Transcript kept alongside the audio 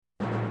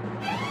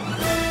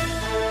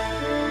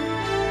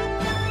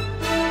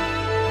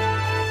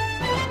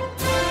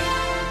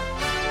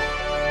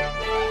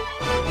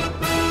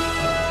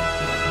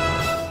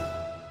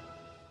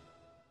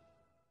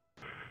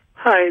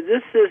Hi,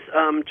 this is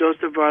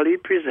Joseph Varley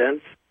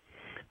Presents.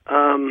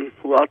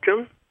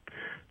 Welcome.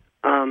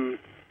 Welcome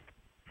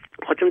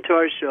to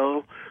our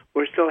show.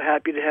 We're so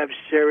happy to have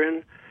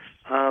Sharon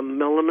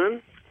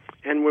Milliman,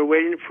 and we're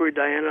waiting for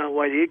Diana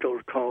White Eagle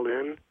to call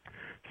in.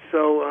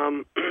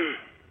 So,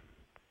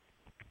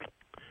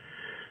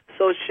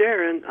 so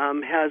Sharon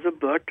has a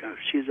book.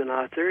 She's an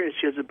author, and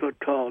she has a book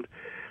called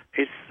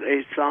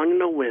A Song in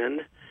the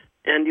Wind.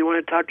 And you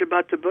want to talk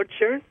about the book,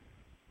 Sharon?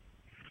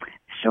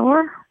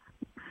 Sure.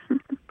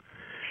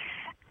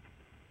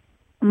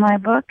 My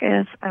book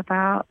is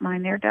about my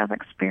near-death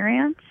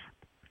experience.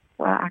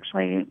 Well,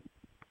 actually,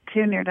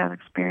 2 near-death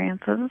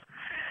experiences.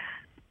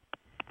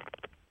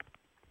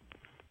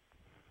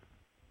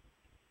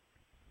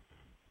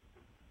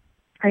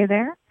 Are you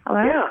there?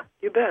 Hello? Yeah,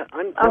 you bet.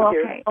 I'm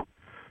okay.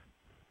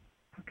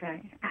 here.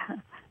 Okay.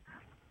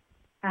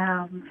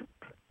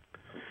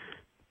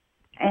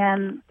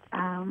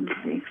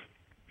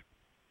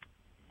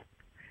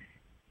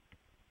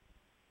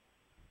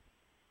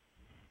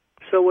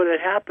 So what had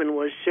happened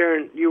was,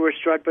 Sharon, you were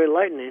struck by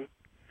lightning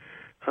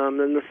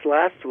in this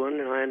last one,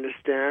 and I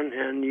understand,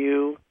 and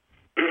you,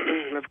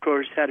 of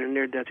course, had a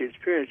near-death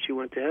experience. You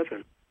went to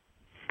heaven.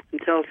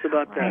 And tell us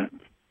about that.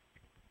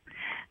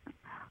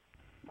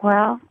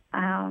 Well,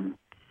 I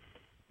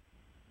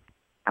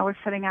was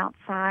sitting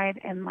outside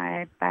in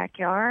my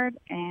backyard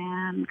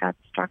and got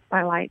struck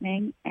by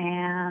lightning,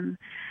 and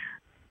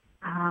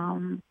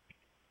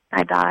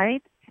I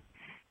died,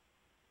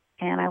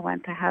 and I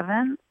went to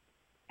heaven,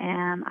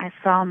 and I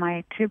saw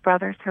my 2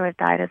 brothers who had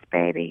died as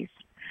babies,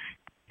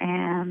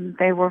 and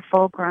they were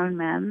full-grown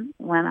men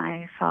when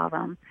I saw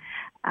them.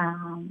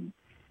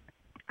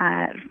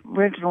 I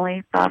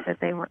originally thought that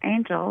they were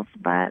angels,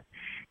 but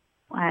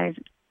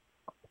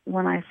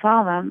when I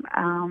saw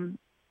them,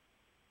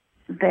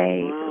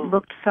 they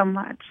looked so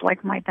much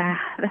like my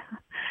dad.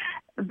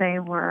 They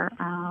were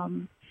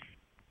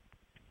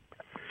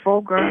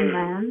full-grown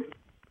men.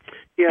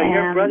 Yeah,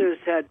 your brothers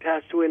had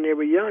passed away when they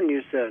were young,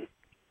 you said.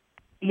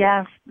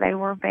 Yes, they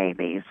were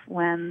babies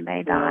when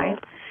they died.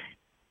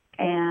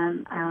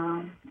 And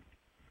now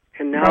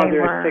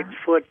they're 6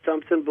 foot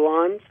something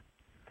blondes?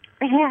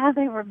 Yeah,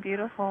 they were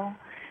beautiful.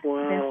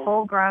 Wow. They're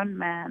full-grown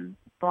men,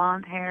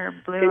 blonde hair,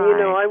 blue eyes. And you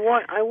know, I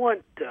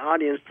want the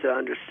audience to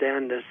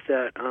understand this,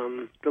 that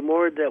the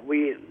more that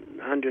we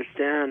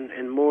understand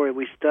and more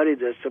we study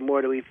this, the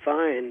more that we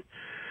find.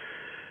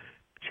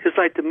 It's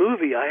like the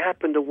movie. I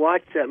happened to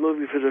watch that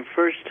movie for the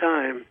first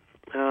time,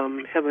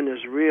 Heaven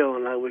is Real,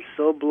 and I was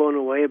so blown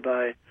away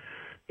by,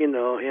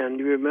 and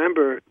you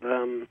remember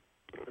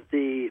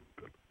the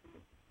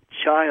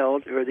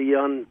child or the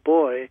young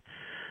boy,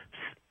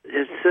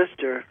 his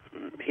sister,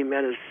 he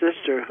met his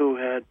sister who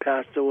had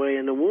passed away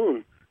in the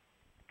womb.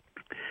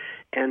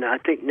 And I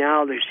think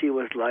now that she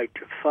was like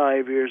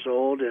 5 years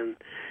old, and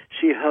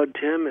she hugged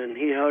him and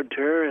he hugged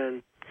her,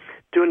 and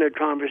during their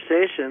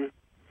conversation,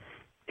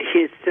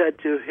 he said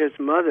to his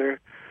mother,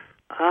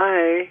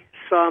 I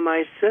saw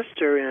my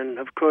sister, and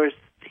of course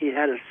he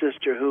had a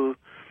sister who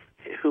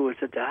was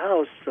at the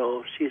house,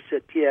 so she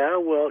said, you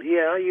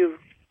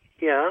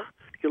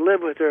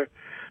live with her.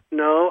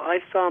 No, I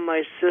saw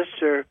my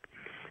sister.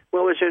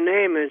 What was her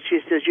name? And she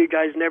says, you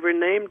guys never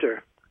named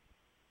her.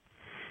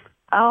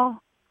 Oh.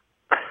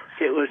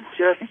 It was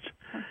just,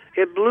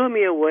 it blew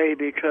me away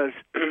because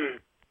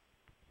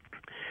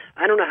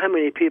I don't know how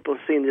many people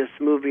have seen this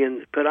movie,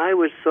 but I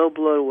was so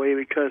blown away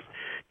because,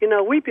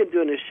 we've been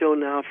doing this show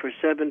now for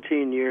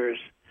 17 years,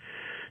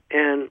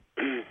 and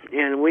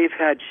we've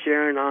had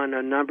Sharon on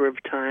a number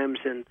of times,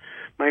 and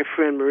my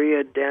friend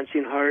Maria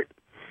Dancing Heart,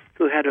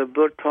 who had a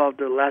book called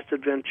The Last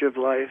Adventure of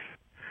Life,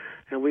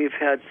 and we've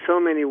had so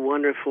many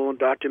wonderful,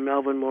 Dr.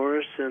 Melvin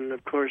Morris, and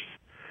of course,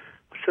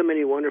 so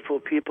many wonderful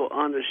people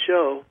on the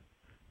show,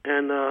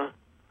 and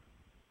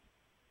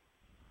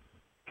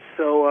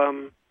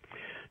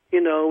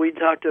we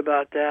talked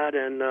about that,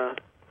 and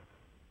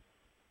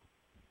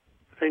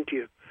thank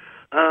you.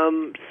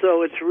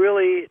 So it's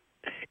really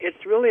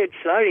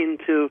exciting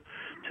to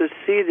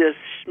see this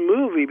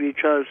movie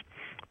because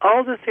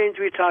all the things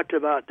we talked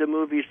about, the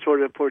movie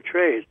sort of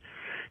portrays.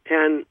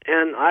 And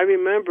I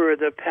remember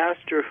the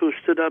pastor who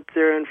stood up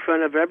there in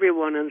front of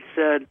everyone and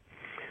said,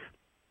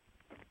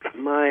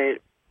 my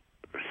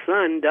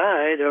son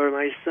died, or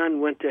my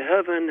son went to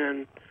heaven,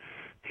 and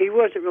he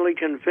wasn't really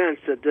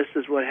convinced that this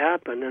is what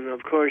happened. And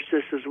of course,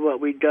 this is what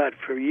we got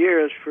for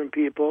years from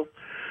people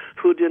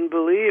who didn't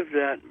believe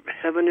that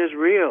heaven is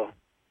real.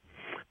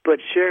 But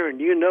Sharon,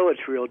 you know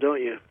it's real,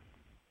 don't you?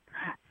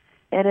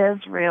 It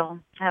is real.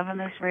 Heaven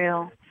is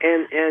real.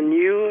 And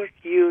you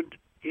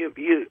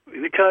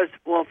because,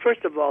 well,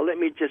 first of all, let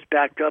me just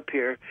back up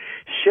here.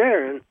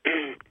 Sharon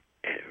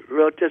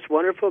wrote this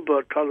wonderful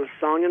book called A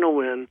Song in the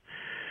Wind,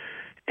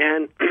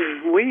 and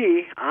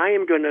I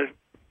am going to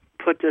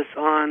put this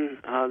on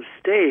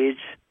stage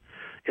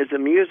as a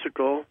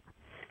musical,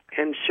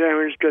 and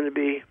Sharon's going to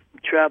be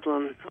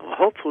traveling,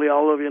 hopefully,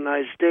 all over the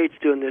United States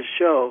doing this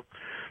show.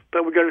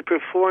 but we're going to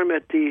perform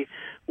at the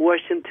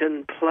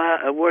Washington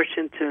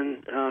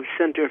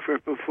Center for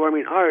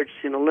Performing Arts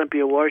in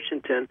Olympia,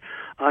 Washington,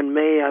 on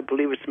May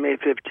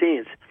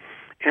 15th.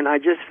 And I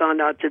just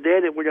found out today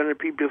that we're going to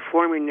be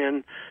performing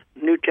in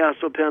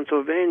Newcastle,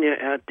 Pennsylvania,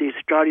 at the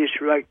Scottish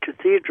Rite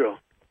Cathedral.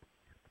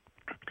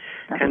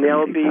 And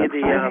there'll be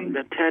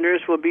the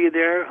tenors will be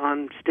there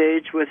on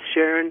stage with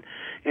Sharon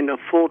in a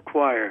full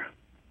choir.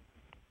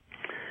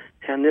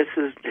 And this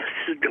is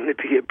going to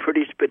be a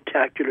pretty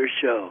spectacular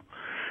show.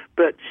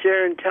 But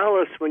Sharon, tell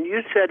us, when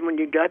you said when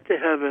you got to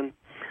heaven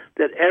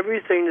that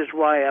everything is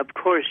why, of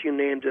course, you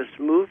named this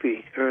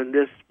movie or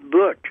this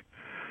book,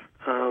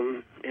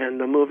 and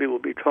the movie will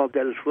be called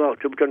that as well.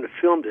 So we're going to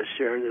film this,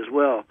 Sharon, as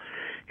well.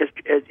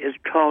 It's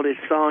called A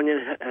Song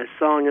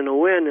in the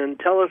Wind, and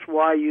tell us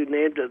why you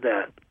named it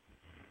that.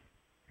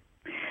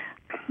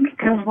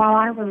 Because while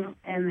I was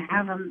in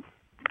heaven,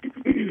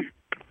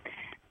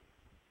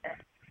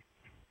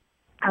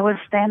 I was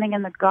standing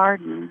in the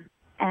garden,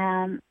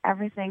 and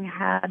everything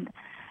had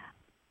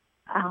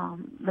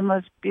the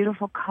most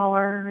beautiful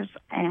colors,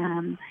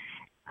 and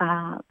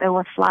there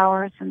were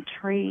flowers and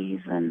trees,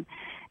 and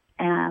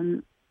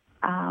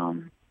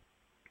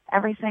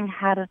everything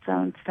had its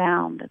own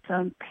sound, its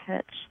own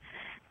pitch,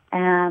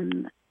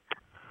 and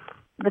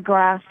the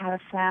grass had a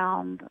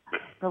sound,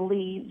 the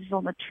leaves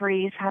on the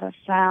trees had a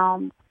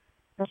sound,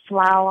 the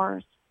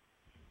flowers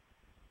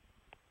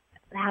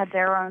had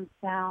their own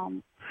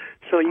sound.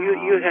 So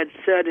you had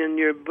said in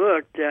your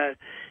book that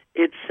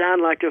it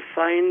sounded like a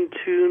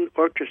fine-tuned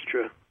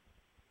orchestra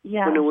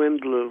when the wind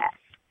blew.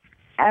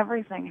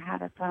 Everything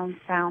had its own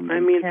sound. I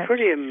mean, it's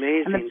pretty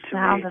amazing and it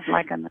sounded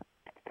like an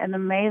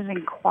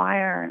amazing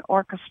choir and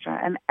orchestra,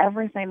 and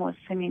everything was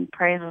singing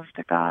praises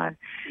to God.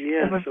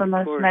 Yes, it was the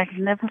most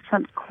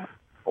magnificent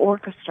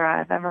orchestra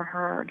I've ever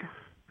heard.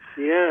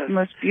 Yes. The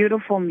most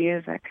beautiful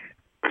music.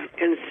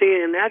 And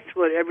see, and that's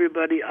what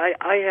everybody,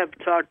 I have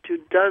talked to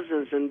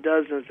dozens and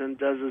dozens and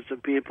dozens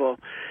of people,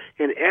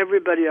 and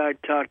everybody I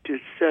talk to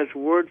says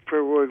word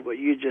for word what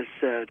you just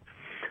said,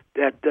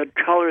 that the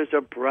colors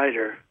are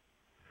brighter,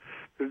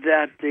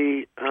 that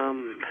the,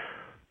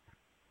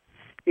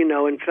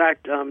 in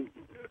fact,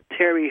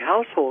 Terry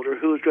Householder,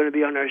 who's going to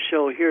be on our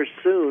show here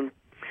soon,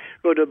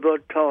 wrote a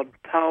book called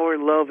Power,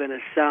 Love, and a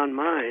Sound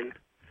Mind,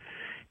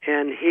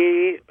 and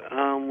he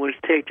was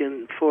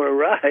taken for a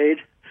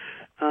ride.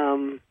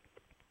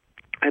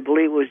 I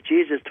believe it was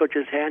Jesus took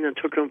his hand and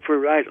took him for a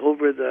ride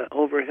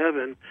over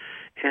heaven,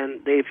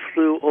 and they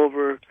flew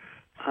over,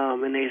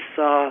 and they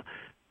saw,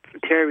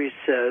 Terry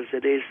says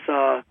that they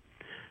saw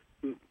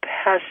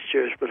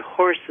pastures with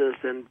horses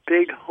and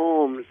big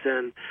homes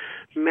and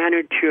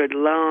manicured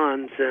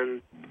lawns,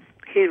 and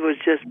he was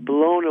just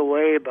blown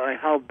away by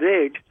how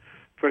big,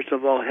 first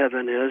of all,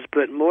 heaven is,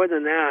 but more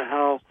than that,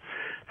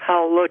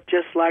 how it looked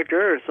just like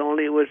Earth,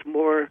 only it was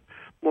more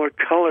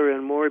color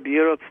and more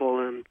beautiful,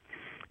 and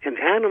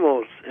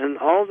animals and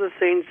all the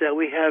things that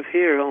we have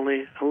here,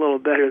 only a little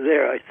better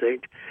there, I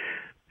think.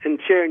 And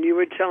Sharon, you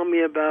were telling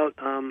me about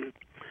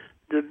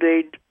the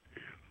big,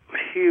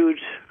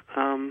 huge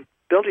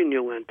building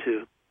you went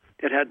to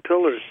that had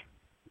pillars.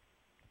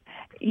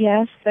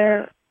 Yes,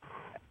 there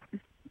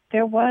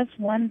was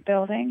one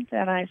building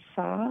that I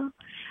saw,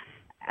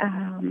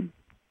 and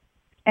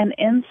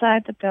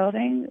inside the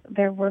building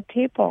there were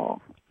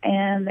people,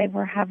 and they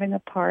were having a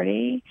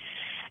party,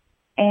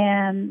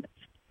 and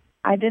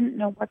I didn't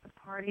know what the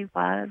party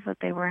was that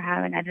they were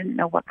having. I didn't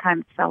know what kind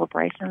of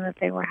celebration that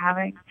they were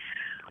having.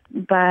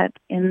 But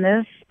in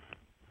this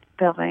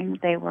building,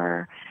 they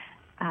were,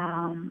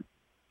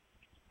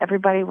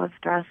 everybody was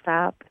dressed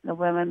up. The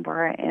women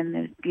were in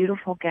these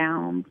beautiful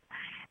gowns,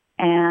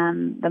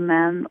 and the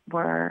men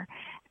were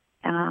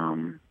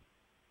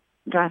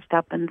dressed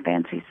up in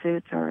fancy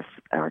suits or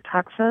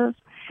tuxes.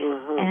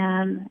 Mm-hmm.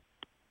 And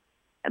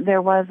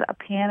there was a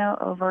piano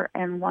over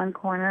in one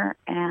corner,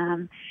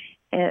 and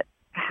it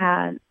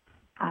had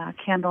a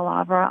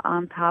candelabra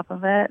on top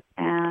of it,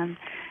 and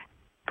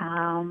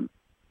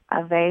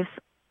a vase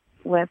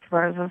with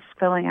roses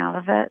spilling out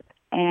of it.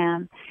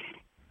 And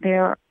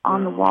there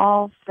on the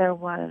walls there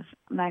was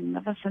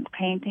magnificent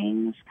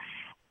paintings,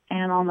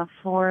 and on the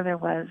floor there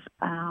was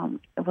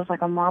it was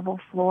like a marble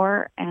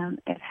floor, and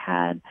it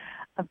had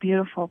a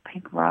beautiful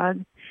pink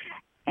rug,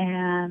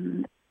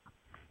 and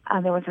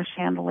there was a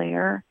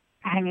chandelier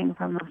hanging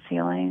from the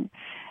ceiling.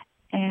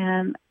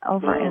 And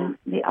over in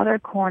the other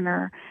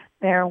corner,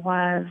 there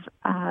was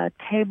a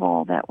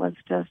table that was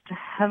just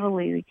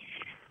heavily,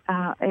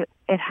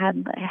 it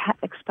had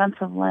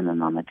expensive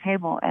linen on the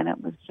table, and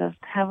it was just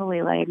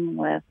heavily laden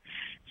with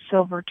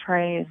silver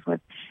trays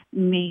with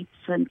meats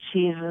and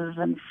cheeses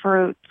and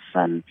fruits,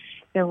 and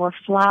there were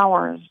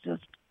flowers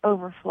just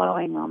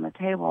overflowing on the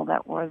table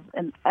that was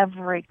in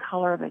every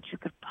color that you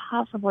could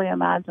possibly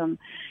imagine.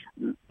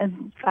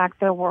 In fact,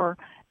 there were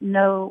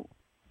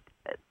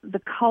the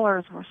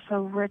colors were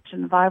so rich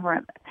and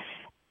vibrant.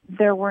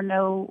 There were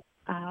no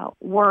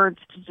words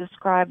to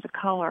describe the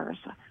colors.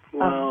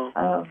 Wow.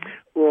 of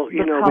Well, the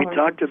we colors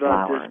talked of the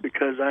about flowers. this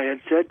because I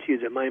had said to you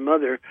that my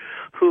mother,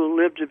 who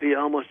lived to be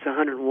almost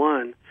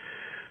 101,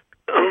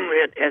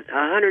 at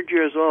 100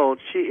 years old,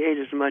 she ate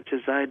as much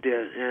as I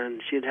did,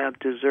 and she'd have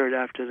dessert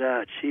after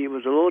that. She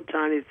was a little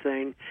tiny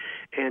thing,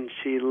 and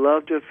she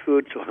loved her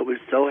food, so I was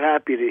so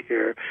happy to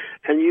hear.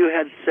 And you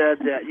had said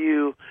that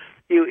you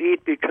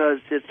eat because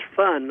it's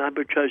fun, not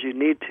because you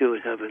need to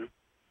in heaven.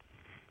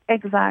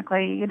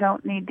 Exactly. You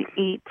don't need to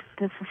eat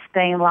to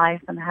sustain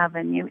life in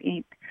heaven. You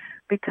eat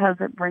because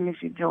it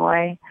brings you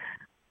joy.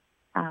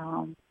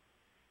 And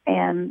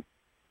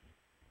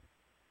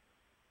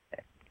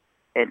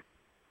it's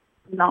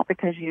not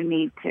because you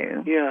need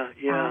to.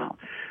 Yeah.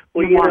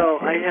 Well,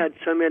 I've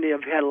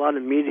had a lot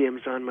of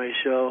mediums on my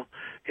show.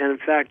 And in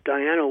fact,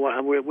 Diana,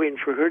 we're waiting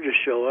for her to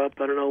show up.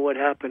 I don't know what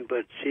happened,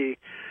 but she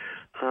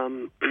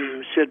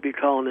should be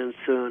calling in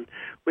soon.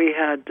 We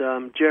had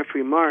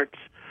Jeffrey Martz.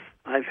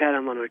 I've had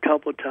him on a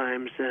couple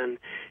times, and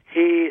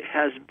he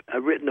has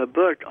written a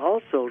book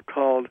also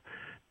called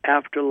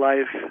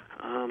Afterlife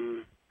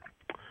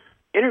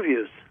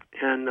Interviews,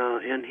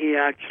 and he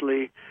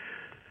actually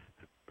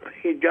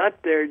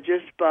got there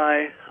just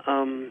by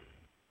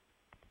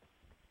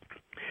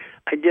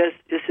I guess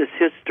this is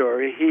his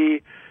story.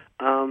 He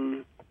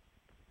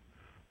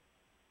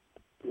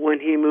when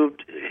he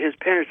moved, his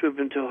parents moved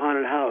into a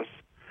haunted house,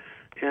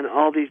 and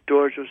all these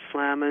doors were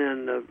slamming,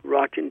 and the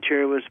rocking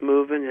chair was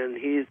moving, and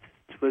he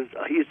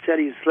said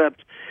he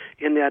slept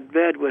in that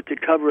bed with the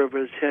cover over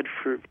his head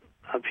for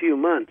a few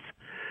months.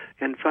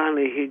 And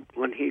finally,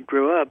 when he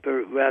grew up,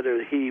 or rather,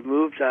 they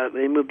moved out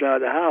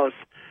of the house,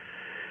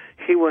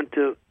 he went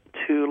to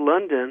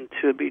London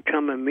to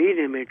become a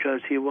medium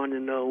because he wanted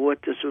to know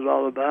what this was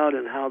all about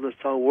and how this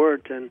all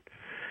worked. And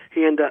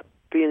he ended up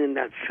being in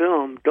that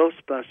film,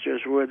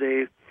 Ghostbusters, where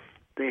they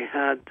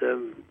had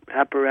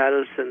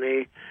apparatus and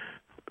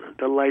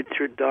the lights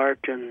were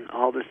dark and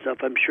all this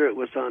stuff. I'm sure it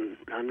was on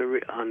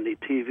the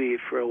TV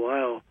for a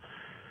while.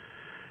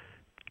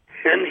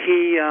 And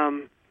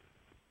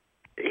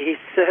he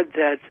said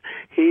that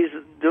he's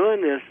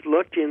doing this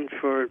looking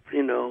for,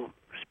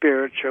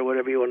 spirits or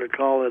whatever you want to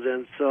call it.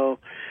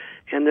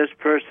 And this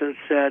person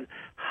said,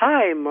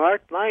 "Hi,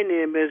 Mark, my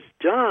name is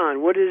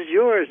John. What is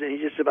yours?" And he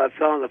just about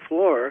fell on the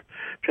floor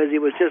because he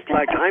was just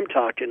like I'm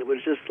talking. It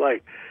was just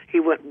like he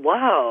went,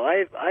 "Wow,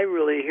 I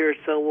really hear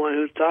someone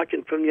who's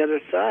talking from the other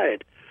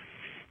side."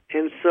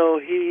 And so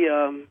he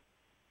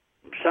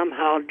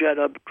somehow got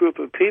a group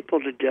of people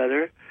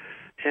together,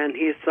 and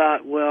he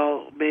thought,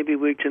 well, maybe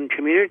we can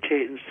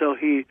communicate. And so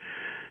he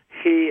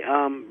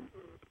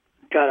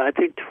got, I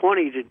think,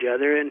 20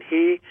 together, and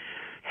he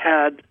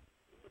had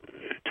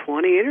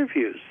 20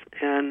 interviews.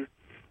 And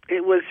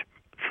it was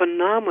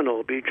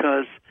phenomenal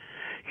because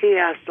he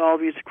asked all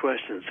these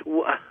questions.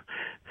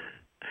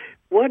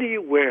 What do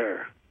you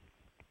wear?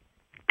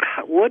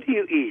 What do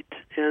you eat?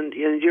 And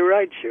you're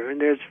right, Sharon,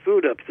 there's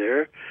food up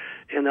there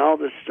and all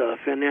this stuff.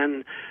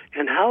 And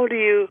how do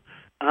you...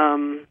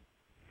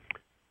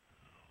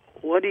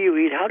 what do you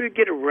eat? How do you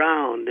get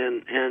around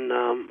and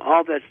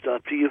all that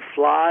stuff? Do you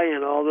fly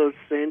and all those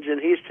things?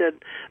 And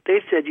they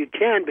said you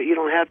can, but you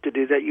don't have to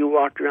do that. You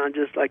walk around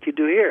just like you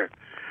do here.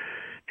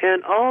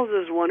 And all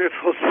those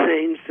wonderful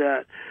things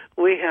that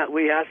we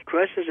asked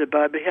questions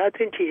about. But I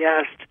think he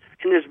asked,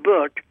 in his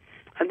book,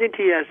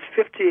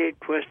 58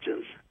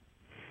 questions.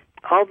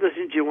 All the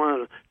things you want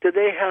to know. Do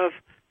they have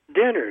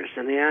dinners?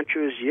 And the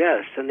answer is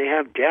yes. And they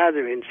have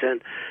gatherings.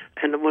 And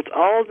with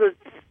all the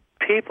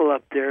people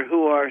up there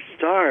who are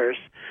stars,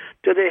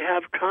 do they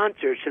have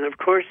concerts? And of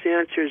course the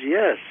answer is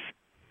yes.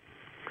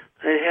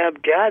 They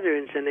have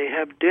gatherings and they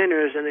have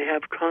dinners and they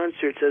have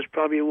concerts. That's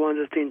probably one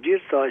of the things you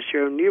saw,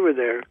 Sharon, you were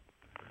there.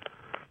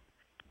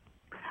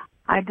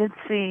 I did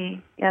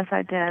see, yes,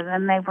 I did.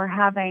 And they were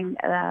having,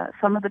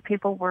 some of the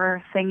people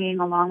were singing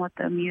along with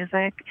the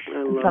music,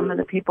 and some of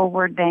the people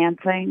were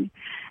dancing.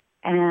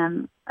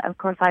 And, of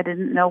course, I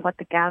didn't know what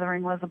the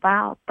gathering was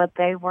about, but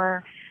they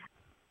were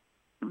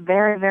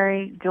very,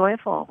 very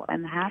joyful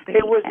and happy.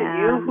 Hey, was it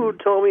you who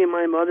told me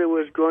my mother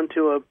was going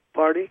to a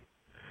party?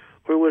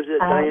 Or was it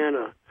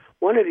Diana?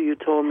 One of you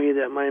told me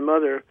that my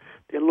mother,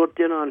 they looked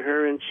in on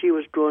her and she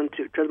was going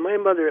to, because my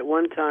mother at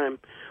one time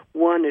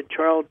won at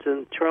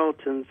Charlton's,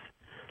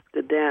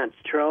 the dance,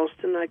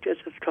 Charleston, I guess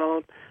it's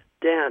called,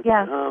 dance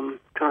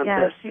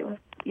contest.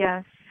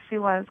 Yes, she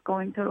was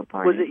going to a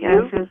party. Was it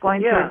you? She was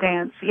going to a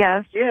dance,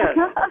 yes. Yes.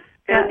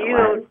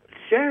 And,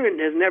 Sharon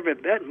has never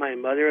met my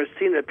mother or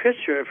seen a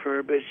picture of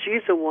her, but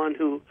she's the one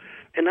who,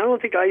 and I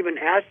don't think I even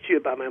asked you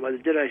about my mother,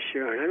 did I,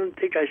 Sharon? I don't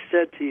think I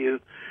said to you,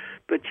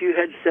 but you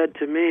had said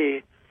to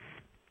me,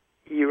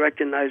 you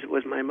recognized it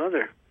was my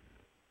mother.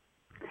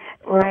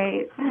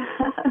 Right.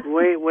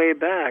 way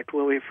back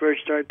when we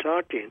first started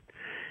talking.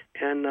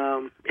 And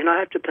I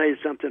have to tell you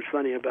something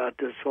funny about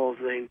this whole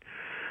thing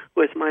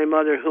with my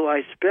mother, who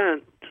I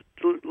spent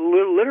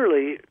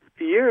literally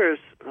years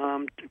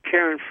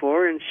caring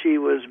for, and she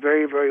was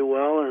very, very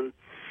well and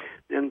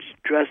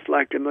dressed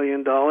like $1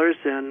 million,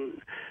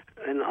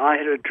 and I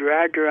had to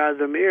drag her out of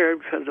the mirror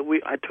because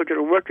I took her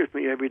to work with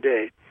me every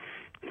day.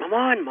 come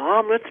on,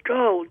 Mom, let's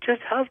go.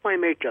 Just how's my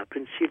makeup?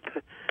 And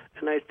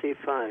I say,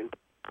 fine.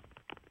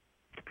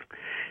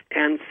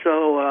 And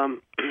so,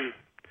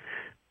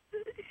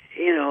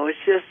 it's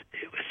just,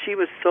 she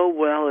was so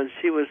well, and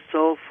she was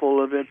so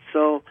full of it.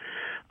 So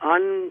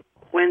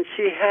when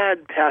she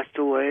had passed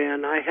away,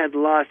 and I had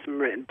lost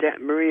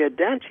Maria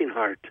Dancing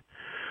Heart,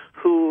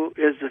 who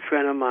is a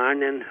friend of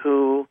mine and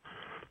who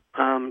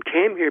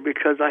came here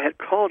because I had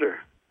called her.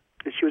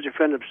 And she was a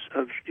friend of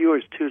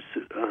yours, too,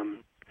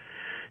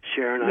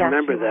 Sharon. Yes, I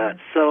remember that.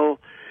 So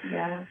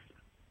yes.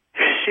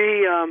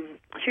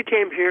 She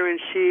came here, and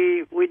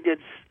we did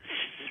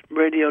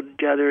radio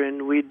together,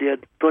 and we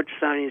did book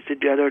signings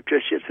together,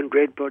 because she had some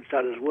great books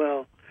out as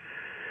well.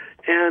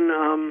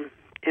 And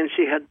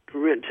she had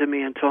written to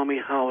me and told me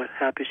how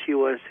happy she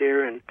was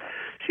here, and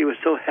she was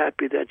so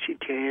happy that she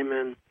came.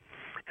 And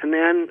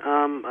then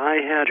I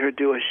had her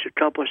do a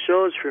couple of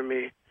shows for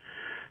me.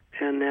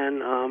 And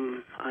then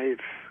I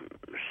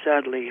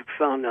sadly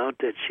found out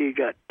that she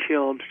got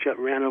killed. She got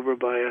ran over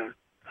by a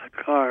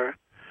car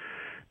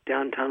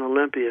downtown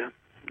Olympia.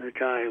 The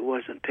guy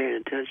wasn't paying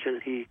attention.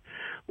 He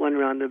went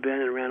around the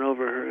bend and ran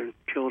over her and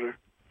killed her.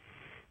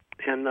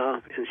 And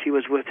she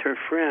was with her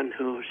friend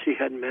who she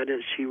had met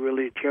and she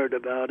really cared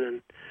about.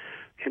 And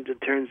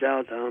it turns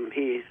out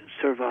he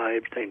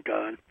survived, thank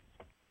God.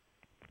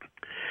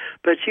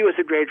 But she was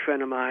a great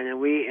friend of mine, and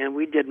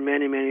we did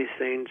many, many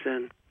things.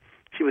 And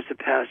she was a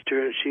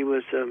pastor, and she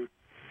was a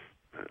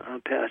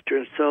pastor.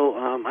 And so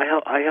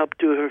I helped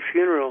do her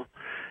funeral.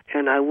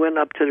 And I went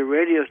up to the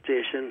radio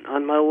station.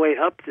 On my way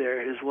up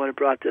there is what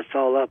brought this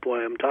all up,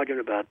 why I'm talking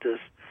about this,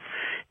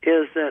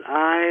 is that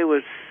I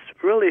was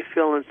really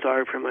feeling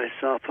sorry for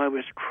myself. I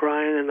was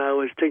crying, and I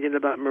was thinking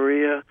about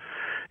Maria,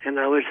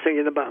 and I was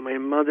thinking about my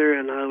mother,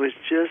 and I was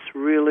just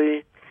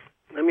really,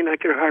 I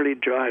could hardly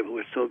drive. It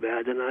was so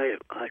bad. And I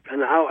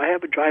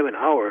have to drive an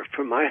hour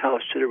from my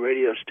house to the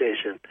radio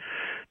station,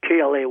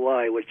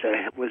 KLAY, which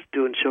I was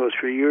doing shows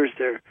for years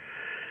there.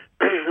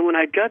 When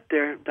I got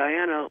there,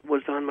 Diana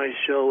was on my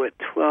show at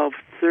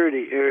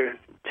 12:30 or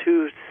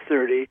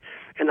 2:30,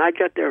 and I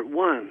got there at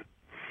 1.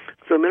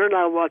 So the minute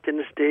I walked in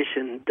the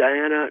station,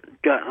 Diana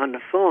got on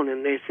the phone,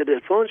 and they said,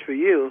 the phone's for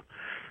you.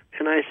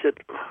 And I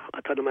said, I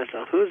thought to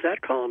myself, who's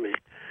that calling me?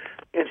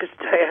 And just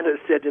Diana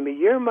said to me,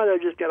 your mother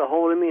just got a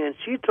hold of me, and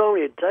she told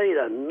me to tell you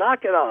to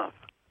knock it off.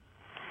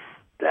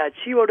 That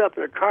she rode up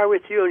in a car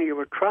with you, and you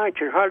were crying,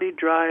 could hardly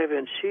drive,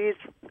 and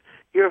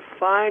you're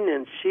fine,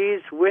 and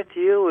she's with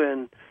you,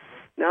 and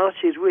now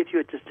she's with you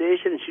at the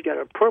station, and she got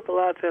a purple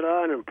outfit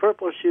on, and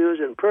purple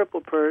shoes, and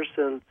purple purse,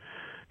 and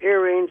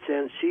earrings,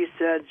 and she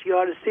said you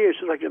ought to see her.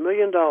 She's like $1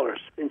 million,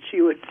 and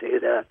she would say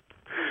that.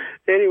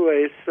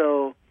 Anyway,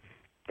 so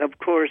of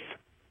course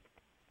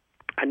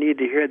I need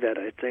to hear that,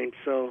 I think.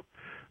 So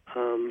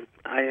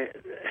I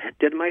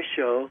did my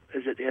show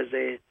as a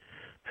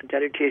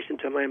dedication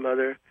to my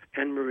mother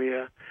and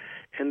Maria,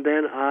 and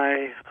then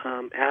I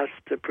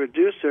asked the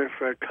producer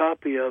for a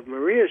copy of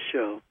Maria's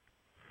show.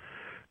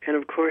 And,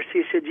 of course,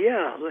 he said,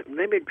 yeah, let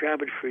me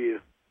grab it for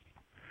you.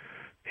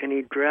 And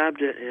he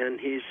grabbed it, and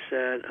he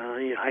said,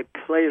 I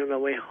played it on my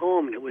way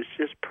home, and it was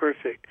just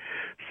perfect.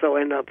 So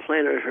I ended up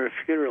playing it at her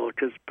funeral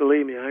because,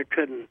 believe me, I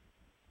couldn't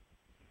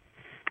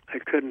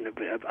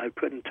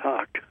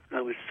talk.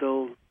 I was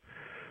so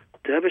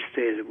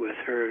devastated with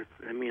her.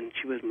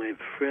 She was my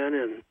friend,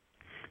 and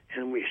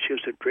she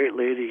was a great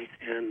lady.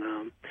 And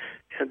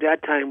at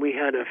that time,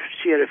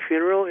 she had a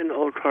funeral in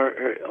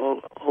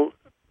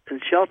in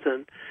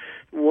Shelton,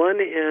 one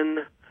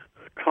in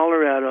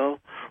Colorado,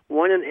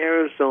 one in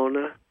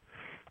Arizona,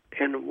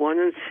 and one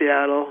in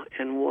Seattle,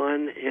 and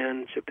one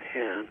in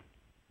Japan.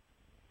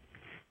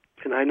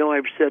 And I know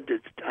I've said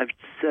this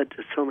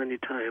so many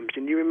times.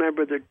 And you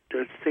remember the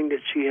thing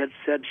that she had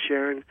said,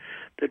 Sharon,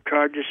 the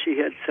card that she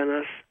had sent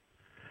us?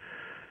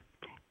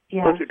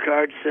 Yeah. What the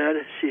card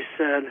said? She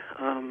said,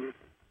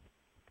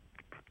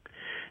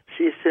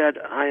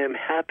 I am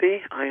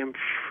happy, I am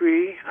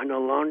free, I no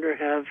longer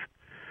have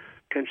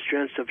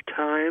constraints of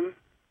time.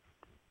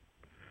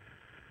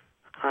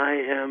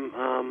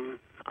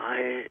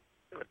 I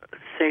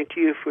thank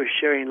you for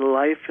sharing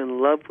life and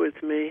love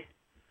with me.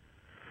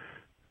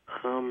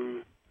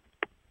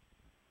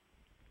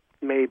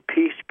 May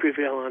peace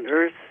prevail on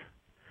earth,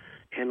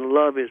 and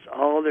love is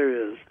all there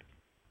is.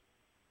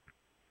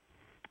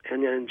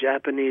 And then in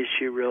Japanese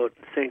she wrote,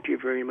 thank you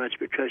very much,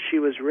 because she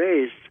was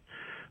raised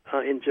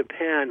in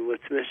Japan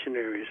with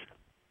missionaries.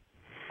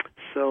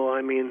 So,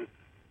 I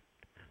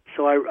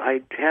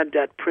had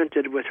that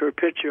printed with her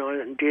picture on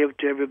it and gave it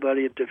to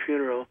everybody at the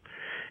funeral.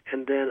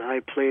 And then I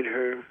played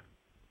her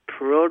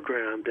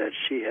program that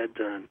she had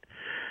done.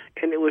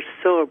 And it was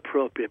so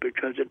appropriate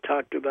because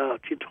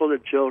she told a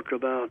joke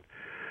about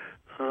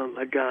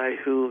a guy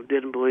who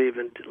didn't believe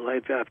in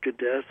life after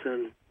death,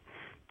 and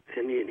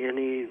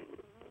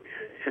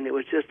it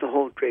was just a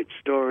whole great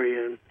story.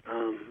 And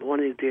one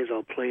of these days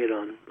I'll play it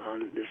on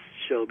this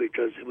show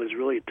because it was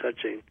really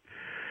touching.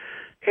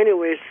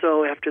 Anyway,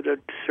 so after the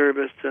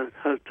service,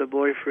 the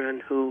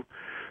boyfriend who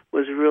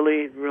was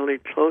really, really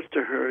close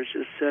to her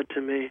just said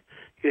to me,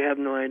 you have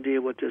no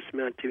idea what this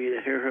meant to me,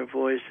 to hear her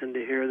voice and to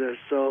hear this.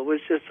 So it was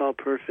just all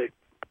perfect.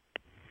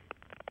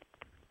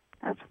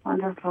 That's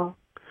wonderful.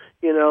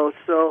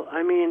 So,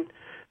 I mean,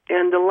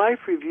 and the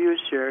life review,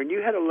 Sharon,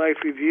 you had a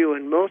life review,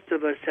 and most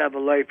of us have a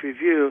life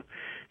review.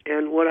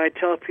 And what I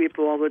tell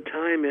people all the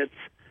time,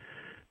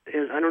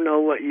 I don't know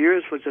what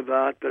yours was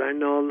about, but I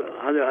know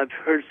I've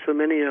heard so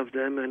many of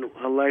them, and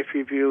a life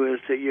review is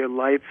that your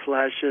life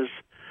flashes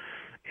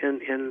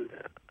in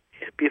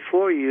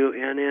before you.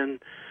 And in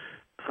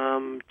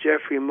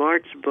Jeffrey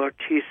Mart's book,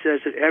 he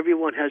says that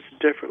everyone has a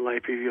different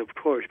life review, of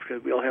course,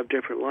 because we all have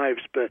different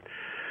lives, but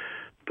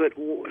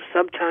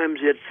sometimes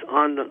it's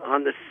on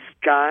the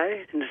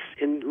sky, and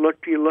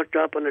you look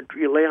up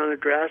you lay on the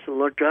grass and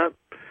look up,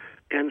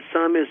 and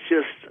some is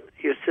just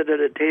you sit at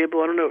a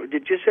table. I don't know.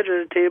 Did you sit at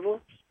a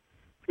table?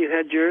 You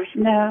had yours?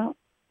 No.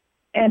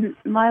 In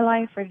my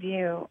life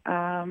review,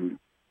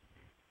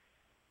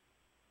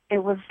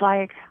 it was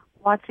like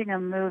watching a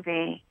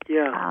movie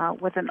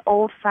with an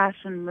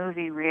old-fashioned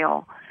movie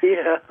reel.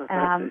 Yeah.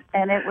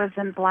 And it was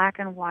in black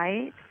and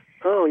white.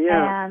 Oh,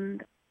 yeah.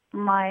 And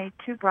my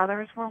two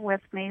brothers were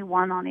with me,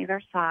 one on either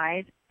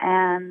side,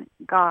 and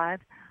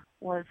God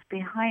was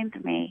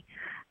behind me.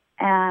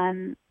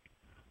 And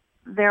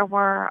there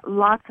were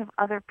lots of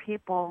other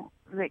people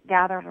that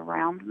gathered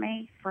around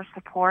me for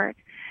support,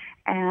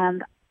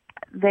 and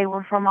they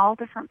were from all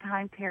different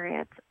time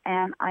periods.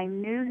 And I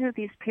knew who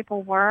these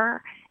people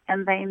were,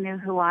 and they knew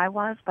who I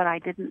was, but I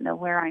didn't know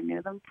where I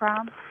knew them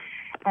from.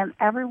 And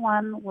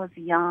everyone was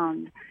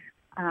young.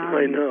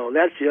 I know.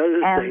 That's the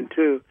other thing,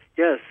 too.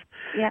 Yes.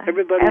 Yeah,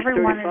 everyone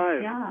 35.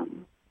 Is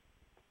young.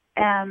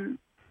 And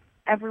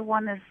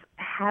everyone is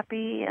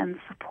happy and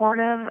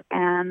supportive,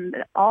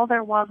 and all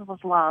there was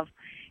love.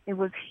 It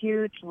was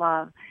huge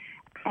love.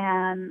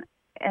 And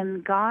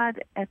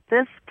God, at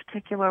this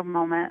particular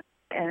moment,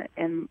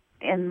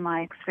 in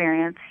my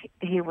experience,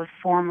 he was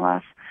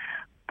formless,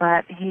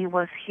 but he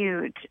was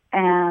huge.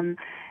 And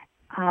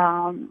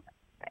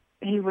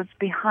he was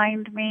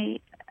behind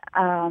me,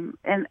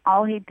 and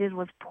all he did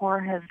was pour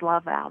his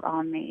love out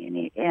on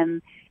me.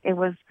 And it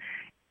was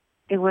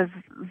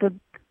the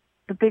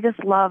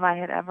biggest love I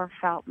had ever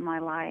felt in my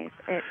life.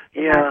 They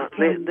say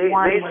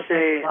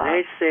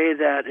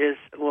that is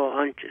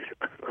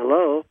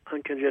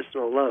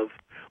unconditional love.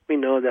 We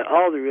know that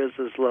all there is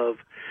love,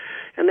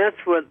 and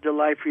that's what the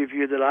life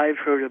review that I've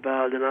heard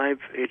about, and I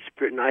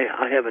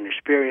haven't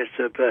experienced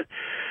it, but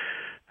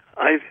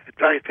I've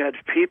had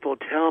people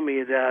tell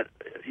me that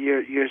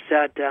you're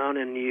sat down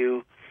and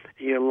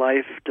your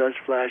life does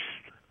flash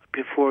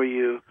before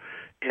you,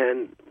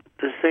 and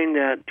the thing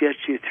that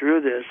gets you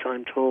through this,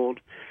 I'm told,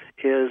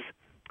 is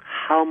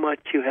how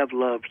much you have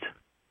loved.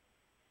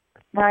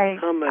 Right.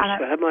 How much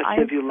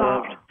have you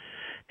loved?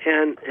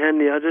 And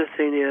the other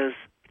thing is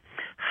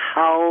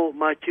how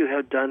much you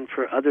have done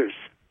for others.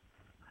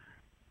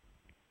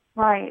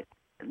 Right.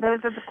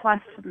 Those are the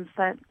questions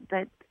that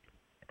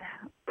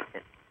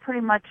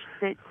pretty much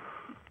that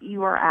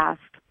you are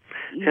asked.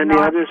 And the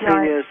other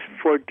thing is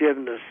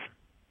forgiveness.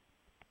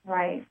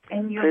 Right.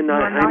 And you're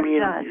not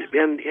judged.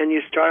 And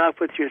you start off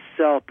with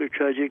yourself,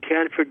 because you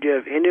can't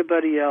forgive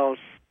anybody else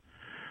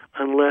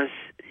unless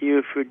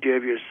you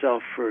forgive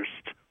yourself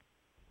first.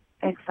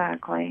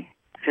 Exactly.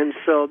 And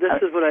so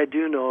this is what I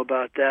do know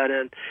about that.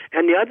 And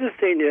the other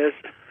thing is,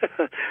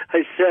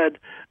 I said,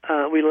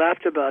 we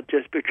laughed about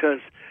this because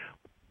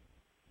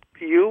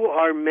you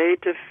are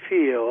made to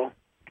feel,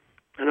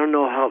 I don't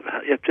know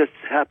if this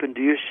happened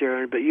to you,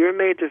 Sharon, but you're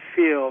made to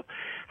feel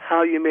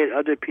how you made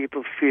other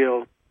people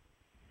feel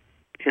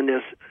in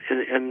this,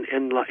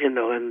 in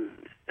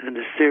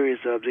the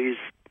series of these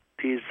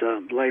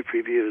life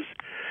reviews.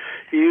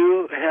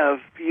 You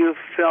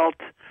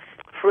felt,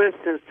 for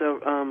instance,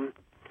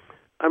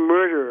 a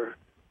murderer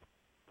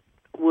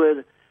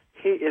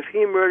if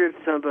he murdered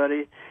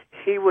somebody,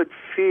 he would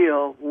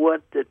feel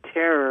what the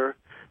terror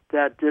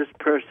that this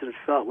person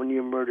felt when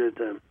you murdered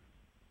them.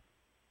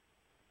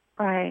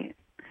 Right.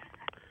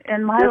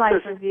 In my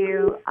life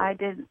review, I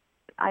didn't.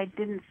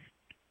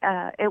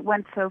 It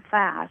went so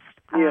fast.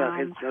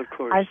 Yeah, of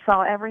course. I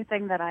saw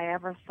everything that I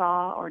ever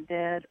saw or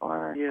did,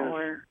 or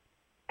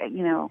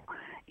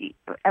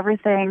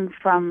everything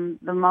from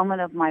the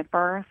moment of my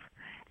birth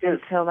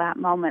until that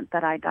moment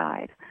that I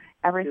died.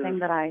 Everything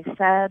that I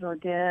said or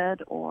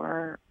did,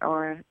 or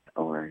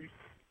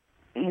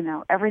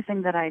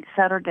everything that I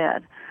said or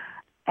did,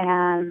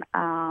 and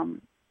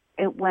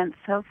it went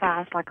so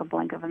fast, like a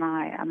blink of an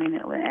eye. I mean,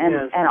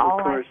 and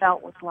all I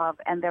felt was love,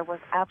 and there was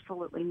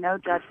absolutely no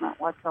judgment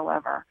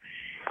whatsoever.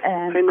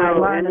 And I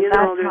learned at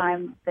that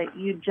time that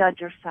you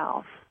judge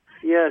yourself.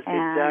 Yes,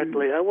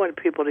 exactly. I want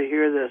people to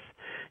hear this.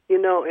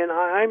 And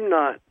I'm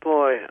not,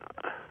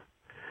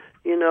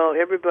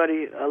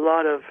 everybody, a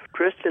lot of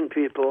Christian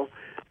people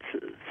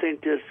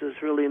think this is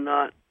really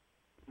not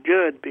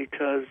good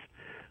because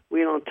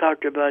we don't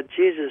talk about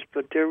Jesus,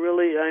 but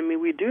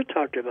we do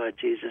talk about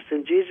Jesus,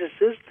 and Jesus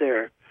is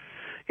there.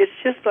 It's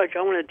just like,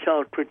 I want to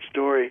tell a quick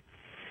story,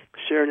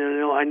 Sharon,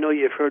 and I know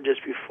you've heard this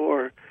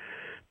before,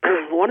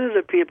 one of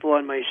the people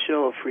on my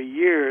show for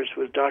years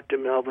was Dr.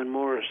 Melvin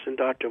Morris, and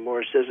Dr.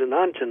 Morris isn't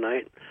on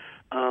tonight.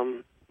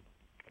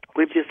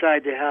 We've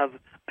decided to have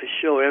a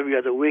show every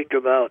other week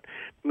about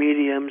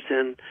mediums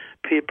and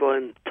people,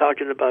 and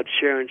talking about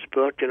Sharon's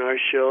book and our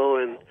show,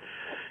 and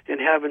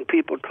having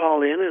people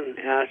call in and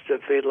ask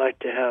if they'd like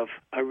to have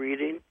a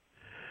reading.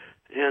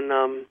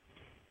 And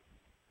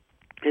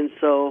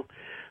so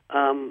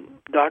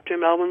Dr.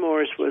 Melvin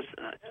Morris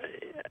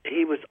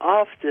he was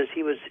off this.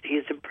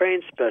 He's a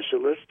brain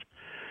specialist,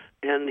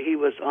 and he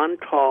was on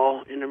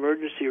call in an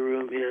emergency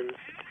room in,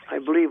 I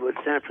believe it was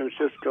San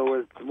Francisco,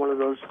 or one of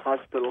those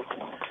hospitals,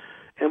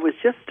 and was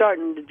just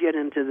starting to get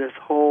into this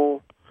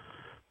whole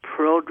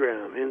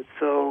program. And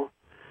so,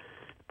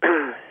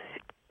 and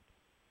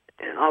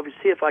I'll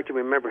see if I can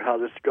remember how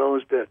this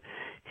goes, but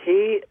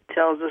he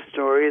tells a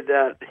story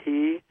that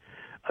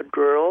a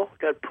girl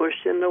got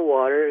pushed in the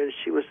water, and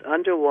she was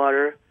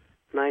underwater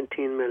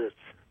 19 minutes.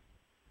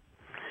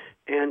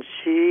 And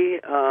she,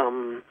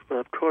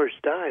 of course,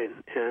 died.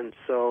 And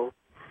so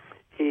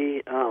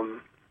he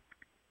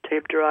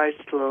taped her eyes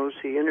closed.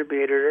 He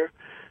intubated her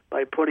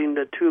by putting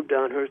the tube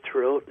down her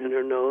throat and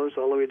her nose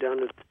all the way down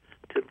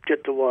to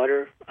get the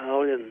water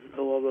out and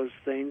all those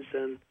things.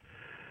 And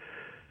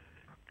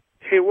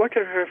he worked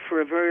on her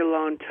for a very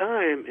long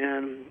time.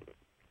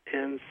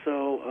 And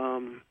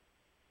so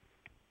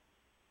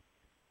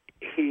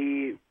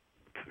he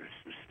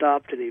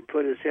stopped, and he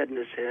put his head in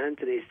his hand,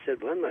 and he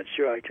said, well, I'm not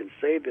sure I can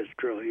save this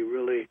girl. He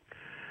really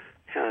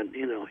had,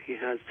 he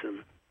had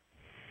some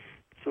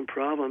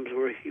problems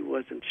where he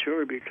wasn't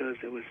sure because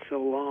it was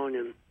so long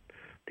and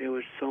there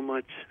was so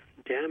much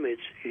damage,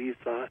 he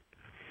thought.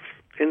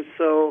 And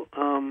so,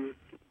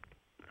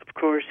 of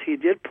course, he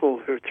did pull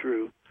her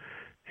through.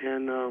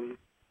 And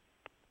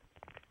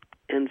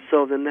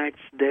so the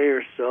next day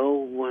or so,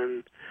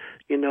 when,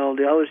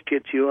 they always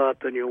get you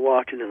up and you're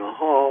walking in a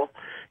hall,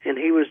 and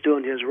he was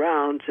doing his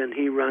rounds, and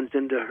he runs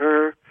into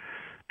her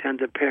and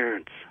the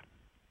parents.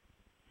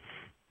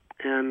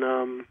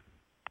 And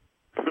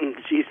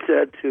she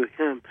said to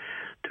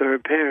her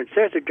parents,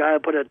 there's a guy who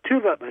put a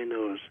tube up my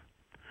nose.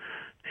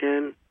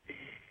 And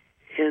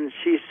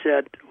she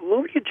said,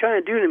 what were you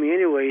trying to do to me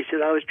anyway? He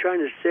said, I was trying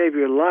to save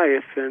your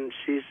life. And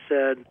she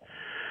said,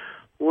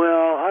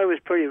 well, I was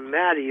pretty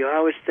mad at you. I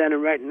was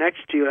standing right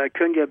next to you. I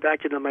couldn't get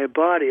back into my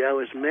body. I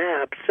was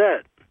mad,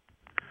 upset.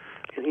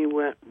 And he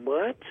went,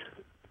 what?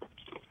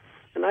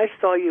 And I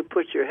saw you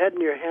put your head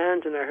in your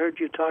hands, and I heard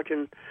you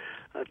talking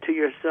to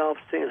yourself,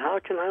 saying, I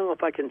don't know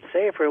if I can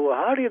save her. Well,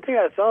 how do you think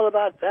I felt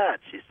about that,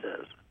 she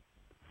says.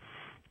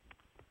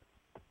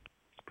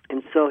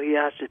 And so he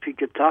asked if he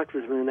could talk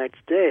with me the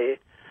next day,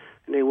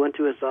 and they went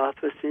to his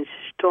office, and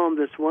she told him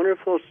this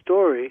wonderful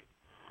story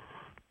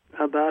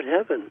about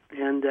heaven,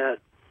 and that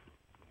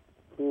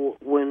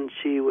when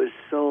she was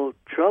so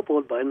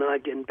troubled by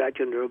not getting back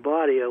into her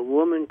body, a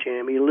woman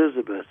came,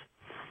 Elizabeth.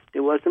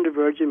 It wasn't a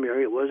Virgin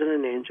Mary, it wasn't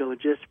an angel, it was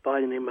just by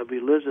the name of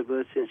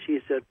Elizabeth, and she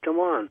said, come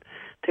on,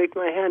 take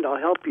my hand, I'll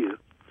help you.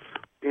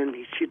 And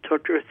she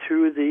took her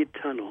through the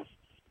tunnel.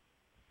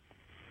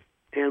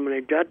 And when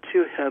they got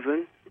to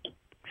heaven,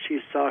 she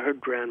saw her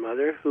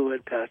grandmother, who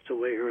had passed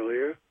away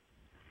earlier,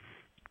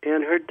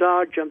 and her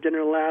dog jumped in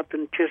her lap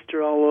and kissed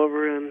her all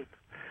over, and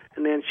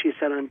then she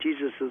sat on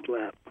Jesus'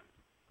 lap.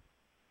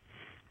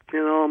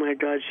 And oh my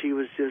God, she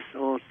was just,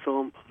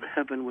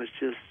 heaven was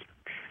just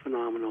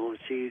phenomenal.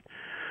 She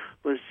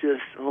was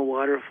just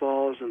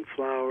waterfalls and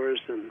flowers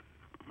and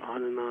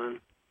on and on.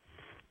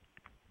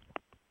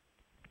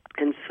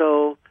 And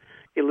so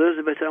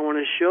Elizabeth said, I want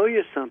to show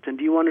you something.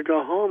 Do you want to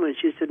go home? And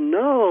she said,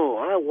 no,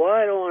 I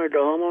don't want to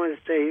go home. I want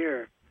to stay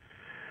here.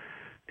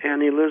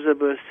 And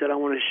Elizabeth said, I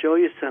want to show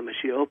you something.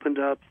 She opened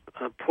up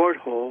a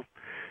porthole,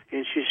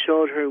 and she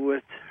showed her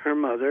with her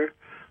mother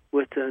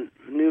with a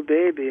new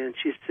baby. And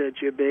she said,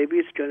 your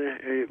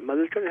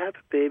mother's going to have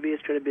a baby.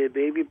 It's going to be a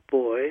baby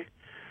boy.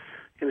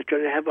 And it's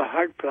going to have a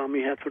heart problem.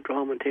 You have to go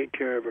home and take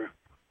care of her.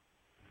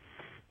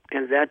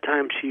 And at that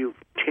time, she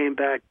came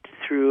back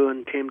through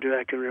and came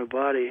back in her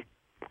body.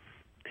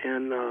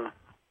 And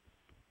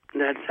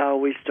that's how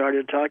we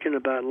started talking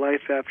about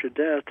life after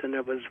death. And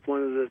that was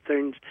one of the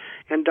things.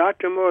 And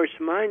Dr. Morris,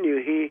 mind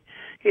you,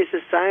 he's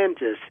a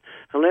scientist.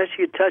 Unless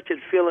you touch it,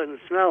 feel it, and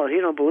smell it, he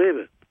don't believe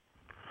it.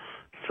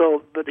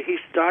 So, but he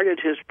started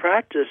his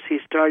practice. He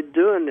started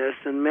doing this,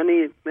 and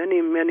many,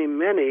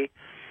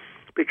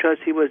 because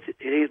he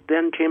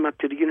then came up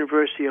to the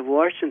University of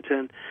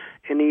Washington,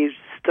 and he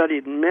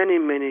studied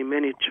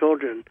many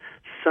children,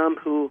 some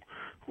who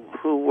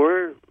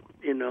were,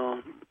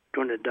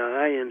 going to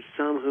die, and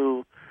some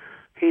who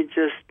he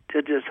just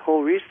did this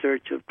whole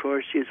research. Of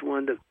course, he's one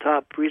of the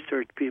top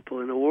research people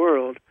in the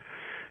world,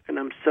 and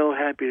I'm so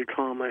happy to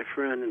call him my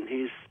friend. And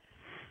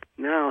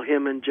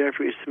him and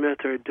Jeffrey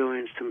Smith are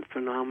doing some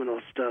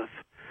phenomenal stuff,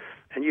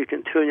 and you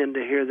can tune in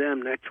to hear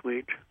them next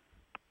week.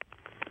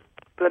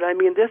 But I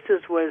mean, this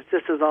is what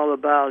this is all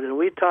about, and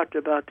we talked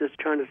about this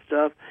kind of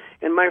stuff.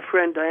 And my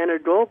friend Diana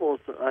Goebels,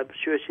 I'm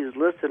sure she's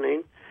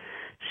listening,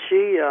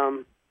 she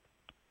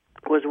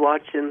was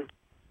watching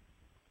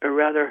or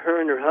rather her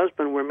and her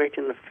husband, were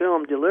making the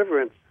film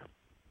Deliverance.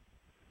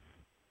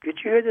 Did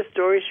you hear this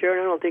story, Sharon?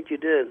 I don't think you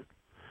did.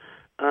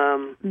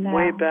 No.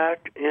 Way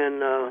back in,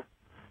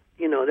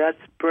 that's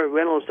Burt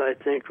Reynolds, I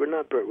think. Or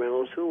not Burt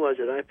Reynolds. Who was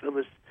it? It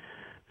was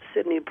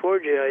Sidney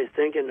Poitier, I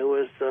think, and it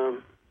was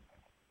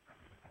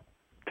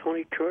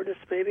Tony Curtis,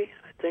 maybe?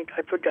 I think.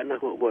 I've forgotten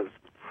who it was.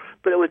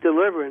 But it was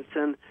Deliverance,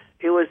 and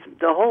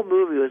the whole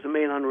movie was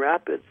made on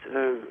rapids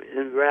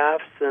and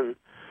rafts, and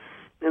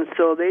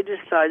so they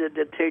decided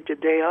to take the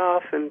day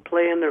off and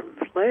play in the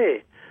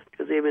play,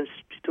 because they've been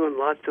doing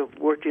lots of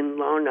working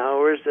long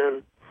hours,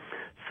 and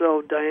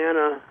so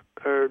Diane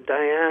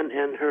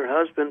and her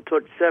husband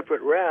took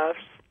separate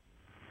rafts,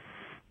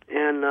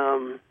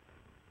 and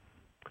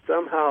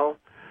somehow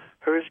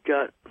hers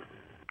got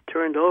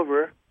turned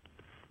over.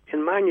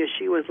 And mind you,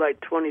 she was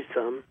like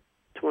 20-some,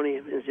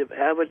 is an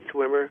avid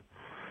swimmer,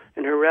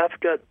 and her raft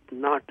got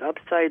knocked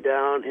upside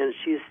down, and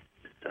she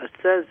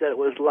says that it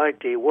was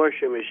like a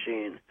washing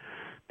machine,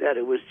 that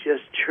it was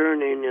just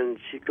churning, and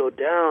she'd go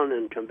down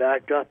and come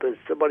back up, and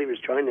somebody was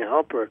trying to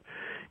help her,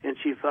 and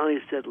she finally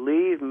said,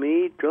 "Leave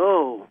me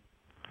go,"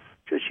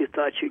 because she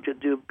thought she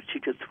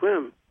could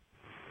swim.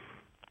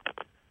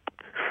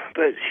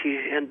 But she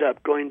ended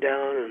up going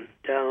down,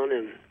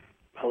 and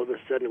all of a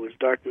sudden it was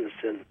darkness,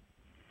 and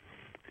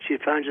she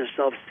found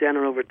herself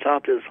standing over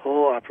top of this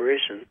whole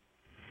operation,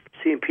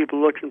 seeing people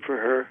looking for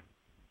her.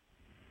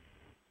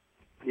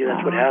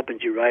 That's what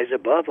happens. You rise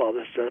above all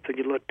this stuff and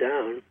you look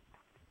down.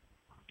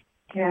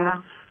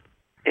 Yeah.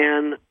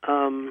 And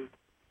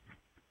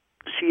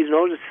she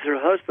notices her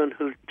husband,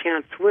 who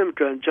can't swim,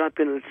 trying to jump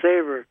in and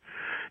save her.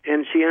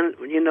 And she,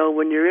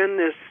 when you're in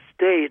this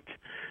state,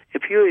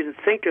 if you even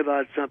think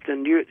about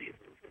something,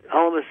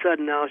 all of a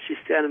sudden now she's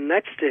standing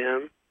next to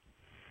him,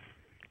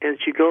 and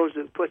she goes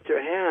and puts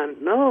her hand,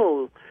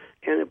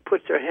 and it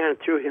puts her hand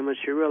through him, and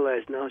she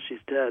realized now she's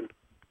dead,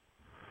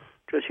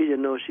 because she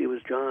didn't know she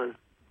was gone.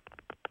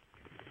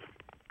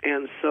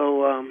 And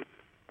so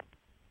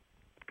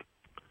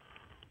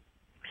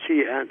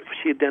she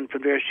then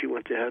from there she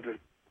went to heaven,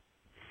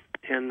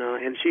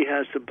 and she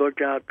has a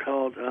book out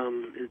called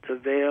 "The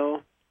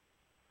Veil."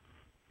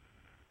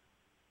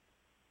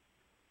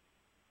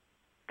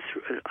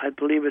 I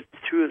believe it's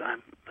through.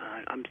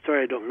 I'm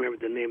sorry, I don't remember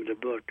the name of the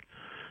book.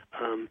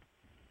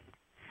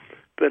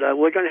 But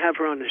we're going to have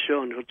her on the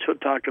show, and she'll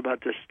talk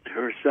about this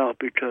herself,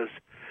 because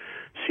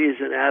she's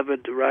an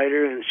avid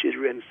writer, and she's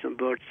written some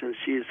books, and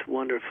she's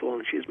wonderful,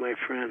 and she's my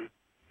friend.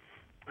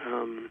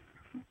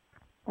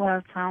 Well,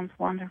 it sounds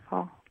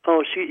wonderful.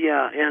 Oh,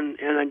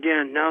 and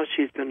again, now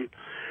she's been.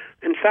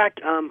 In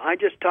fact, I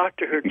just talked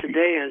to her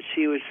today, and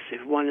she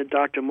wanted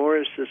Dr.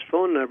 Morris's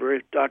phone number.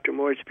 Dr.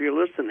 Morris, if you're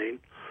listening,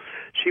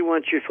 she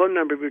wants your phone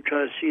number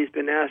because she's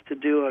been asked to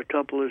do a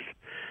couple of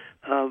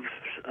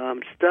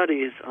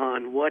studies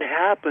on what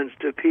happens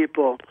to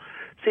people.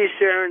 See,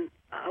 Sharon,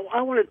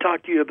 I want to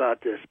talk to you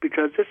about this,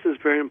 because this is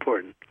very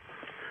important.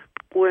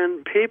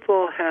 When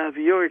people have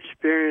your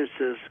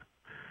experiences,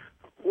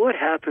 what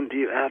happened to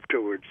you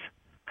afterwards?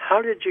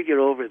 How did you get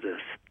over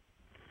this?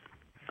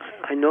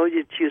 I know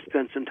you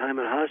spent some time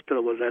in a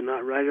hospital. Was I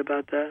not right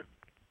about that?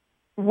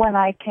 When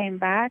I came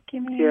back,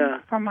 you mean? Yeah.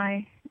 From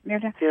my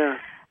near-death? Yeah.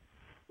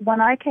 When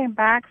I came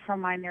back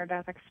from my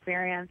near-death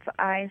experience,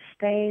 I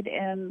stayed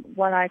in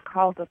what I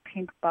call the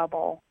pink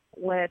bubble,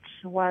 which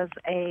was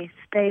a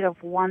state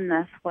of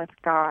oneness with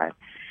God.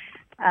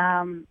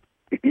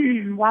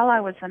 While I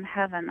was in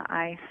heaven,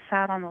 I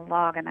sat on a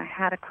log and I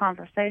had a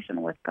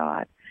conversation with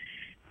God.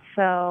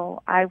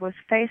 So I was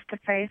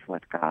face-to-face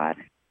with God,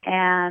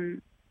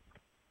 and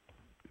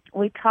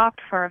we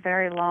talked for a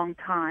very long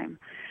time.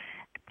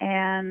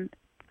 And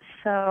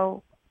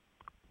so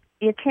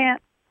you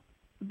can't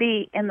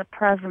be in the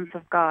presence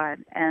of God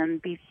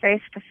and be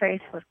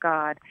face-to-face with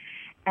God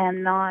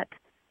and not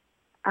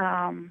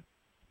come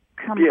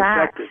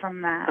back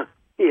from that.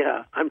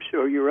 Yeah, I'm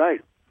sure you're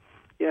right.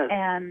 Yes.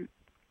 And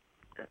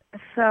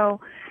so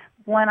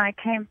when I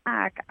came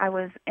back, I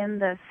was in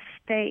this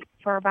state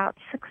for about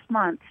 6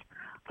 months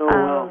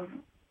of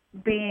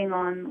being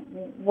on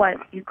what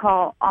you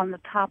call on the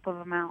top of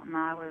a mountain.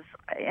 I was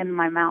in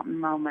my mountain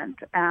moment.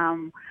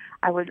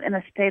 I was in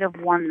a state of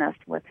oneness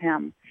with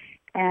him.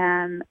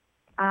 And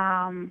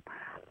I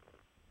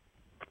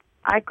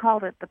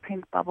called it the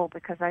pink bubble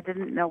because I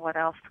didn't know what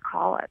else to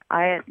call it.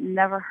 I had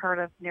never heard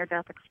of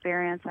near-death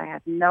experience. I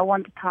had no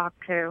one to talk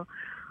to.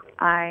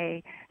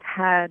 I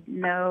had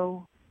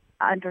no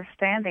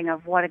understanding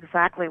of what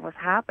exactly was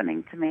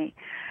happening to me.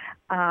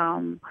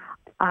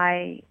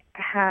 I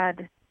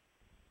had,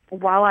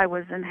 while I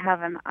was in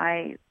heaven,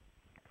 I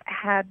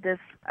had this,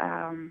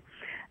 I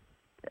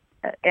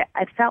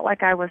felt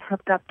like I was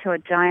hooked up to a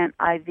giant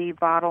IV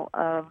bottle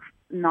of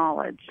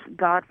knowledge.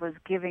 God was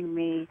giving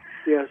me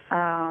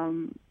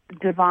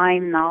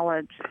divine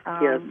knowledge,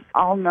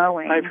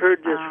 all-knowing. I've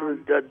heard this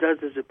from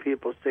dozens of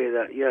people say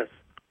that, yes.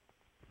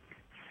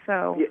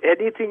 So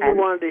anything you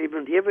wanted to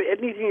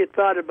anything you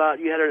thought about,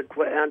 you had a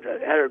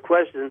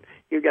question,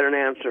 you got an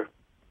answer.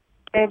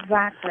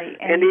 Exactly.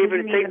 And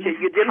even things that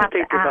you didn't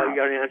think about, you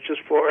got answers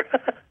for.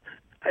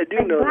 I do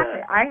know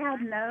that. I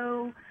had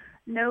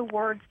no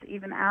words to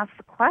even ask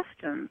the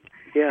questions.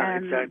 Yeah,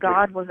 and exactly.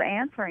 God was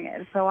answering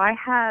it. So I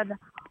had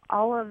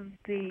all of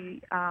the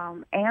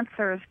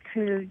answers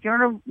to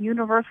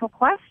universal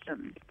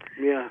questions.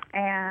 Yeah.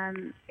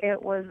 And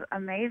it was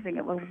amazing.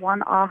 It was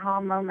one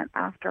aha moment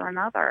after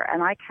another.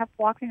 And I kept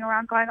walking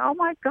around going, oh,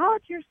 my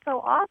God, you're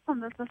so awesome.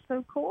 This is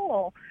so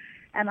cool.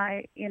 And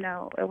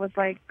it was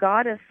like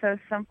God is so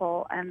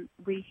simple, and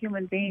we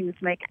human beings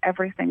make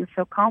everything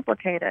so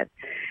complicated.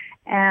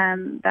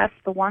 And that's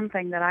the one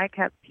thing that I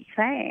kept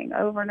saying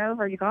over and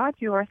over, God,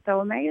 you are so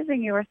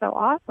amazing. You are so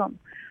awesome.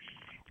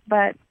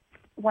 But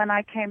when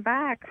I came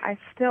back, I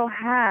still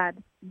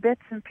had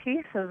bits and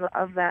pieces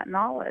of that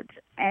knowledge.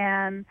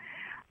 And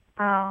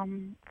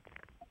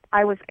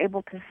I was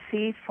able to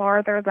see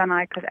farther than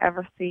I could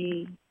ever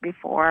see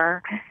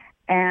before.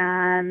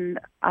 And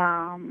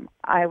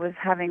I was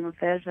having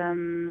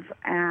visions,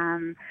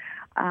 and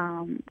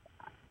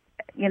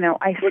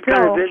What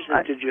kind of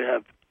visions did you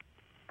have?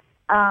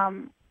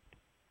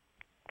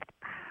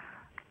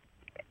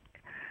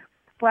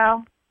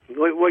 Well,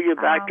 were you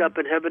back up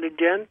in heaven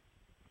again?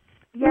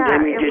 Yeah. I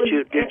mean,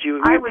 did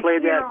you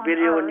replay that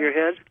video in your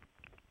head?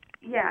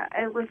 Yeah,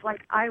 it was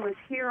like I was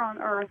here on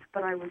earth,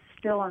 but I was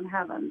still in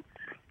heaven.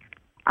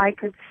 I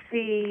could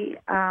see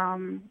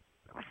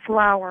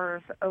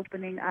flowers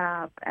opening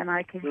up, and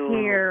I could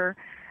hear.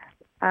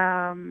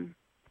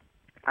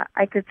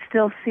 I could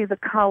still see the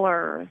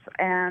colors,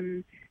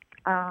 and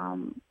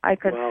I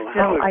could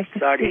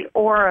see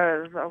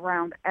auras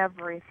around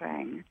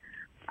everything.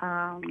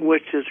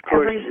 Which is, of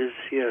course, is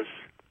yes.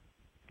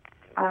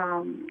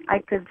 I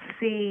could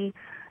see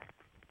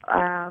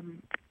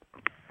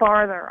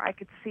farther. I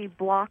could see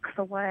blocks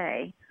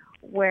away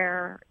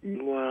where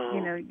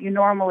you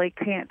normally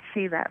can't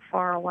see that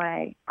far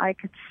away. I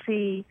could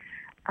see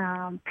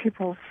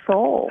people's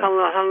souls. How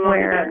long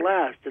did that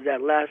last? Did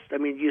that last? I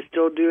mean, do you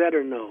still do that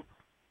or no?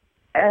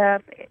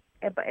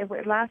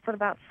 It lasted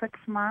about 6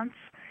 months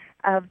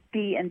of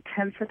the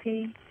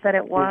intensity that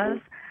it was.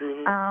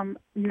 Mm-hmm.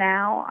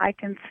 Now I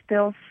can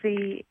still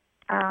see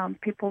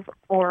people's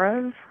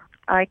auras.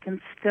 I can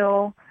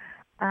still,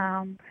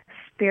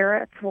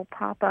 spirits will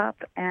pop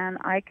up, and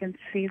I can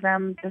see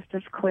them just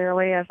as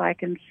clearly as I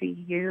can see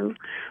you.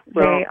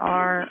 Well, they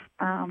are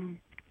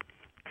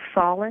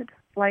solid,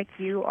 like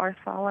you are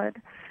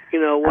solid.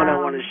 What I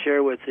want to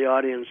share with the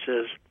audience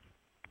is,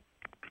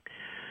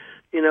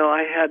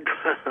 I had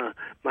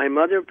my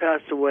mother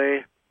passed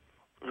away.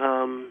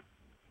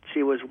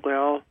 She was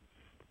well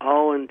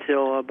all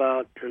until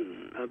about a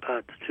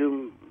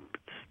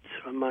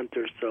month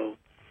or so,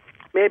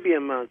 maybe a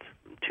month,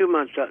 2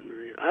 months.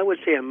 I would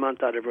say a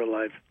month out of her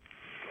life,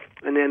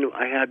 and then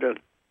I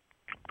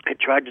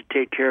tried to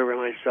take care of her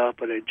myself,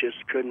 but I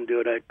just couldn't do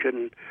it. I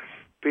couldn't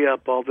be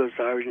up all those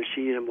hours, and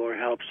she needed more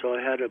help, so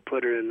I had to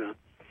put her in a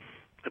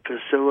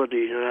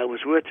facility, and I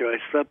was with her. I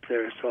slept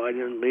there, so I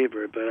didn't leave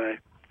her,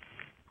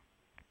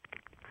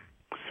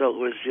 so it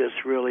was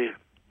just really,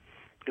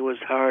 it was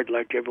hard,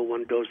 like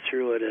everyone goes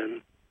through it,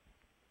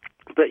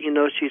 but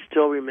she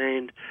still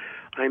remained.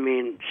 I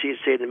mean, she'd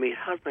say to me,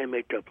 how's my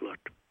makeup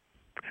look?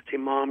 I'd say,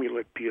 Mom, you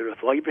look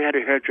beautiful. I even had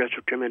her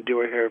hairdresser come and do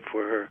her hair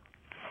for her,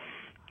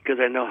 because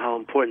I know how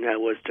important that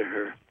was to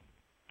her.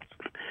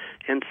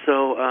 And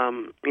so,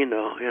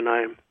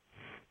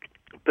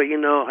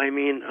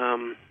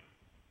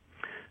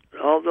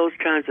 all those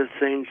kinds of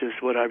things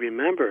is what I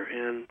remember,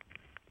 and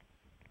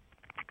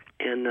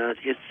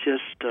it's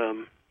just,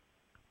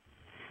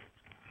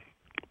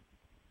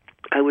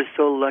 I was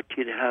so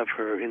lucky to have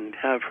her and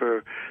have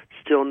her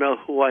still know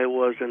who I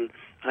was. And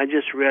I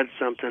just read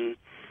something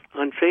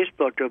on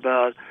Facebook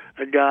about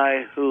a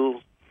guy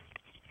who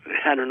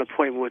had an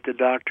appointment with the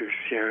doctor,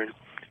 Sharon,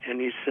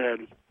 and he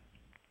said,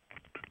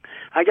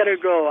 I got to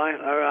go.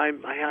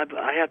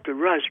 I have to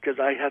rush because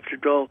I have to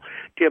go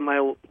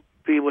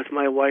be with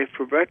my wife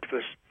for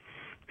breakfast.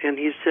 And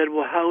he said,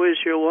 well, how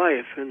is your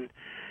wife? And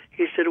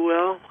he said,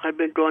 well, I've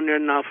been going there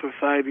now for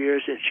 5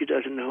 years, and she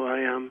doesn't know who I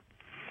am.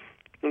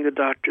 And the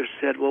doctor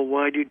said, well,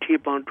 why do you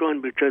keep on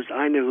going? Because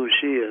I know who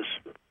she is.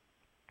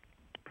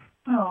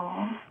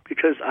 Oh.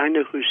 Because I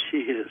know who she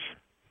is.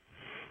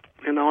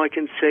 And all I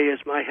can say is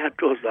my hat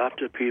goes off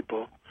to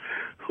people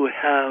who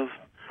have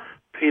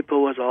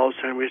people with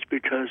Alzheimer's,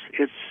 because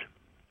it's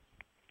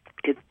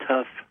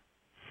tough.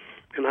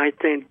 And I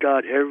thank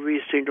God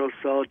every single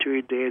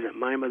solitary day that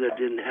my mother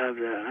didn't have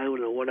that. I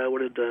don't know what I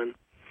would have done,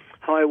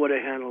 how I would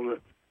have handled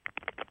it.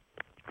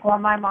 Well,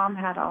 my mom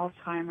had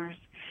Alzheimer's.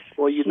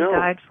 Well, she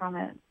died from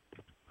it,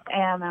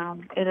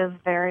 and it is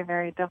very,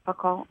 very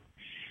difficult.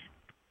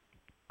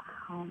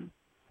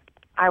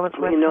 I was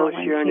with her when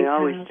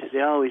Sharon, she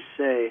they always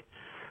say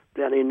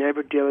that they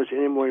never give us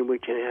any more than we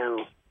can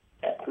handle,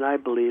 and I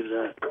believe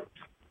that.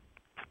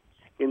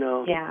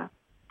 Yeah.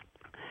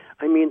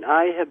 I mean,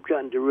 I have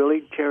gotten to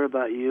really care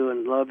about you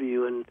and love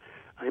you, and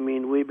I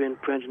mean, we've been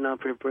friends now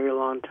for a very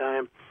long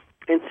time.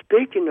 And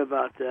speaking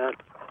about that,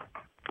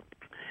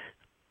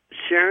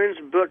 Sharon's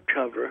book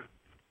cover,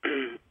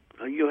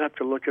 you'll have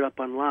to look it up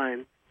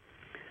online,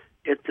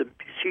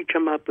 she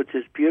come up with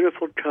this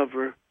beautiful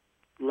cover,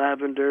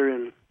 lavender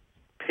and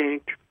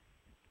pink,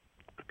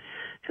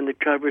 and the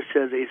cover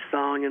says "A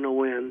Song in the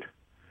Wind"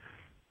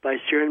 by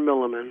Sharon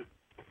Milliman.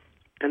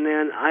 And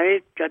then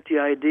I got the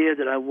idea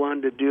that I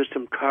wanted to do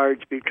some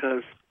cards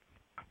because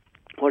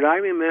what I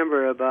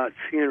remember about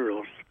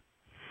funerals,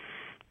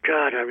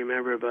 God, I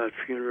remember about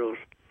funerals,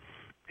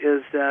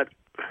 is that,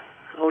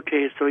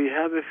 okay, so you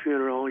have a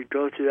funeral, you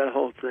go through that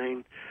whole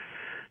thing,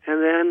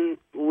 and then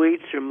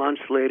weeks or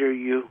months later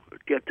you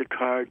get the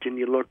cards and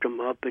you look them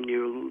up and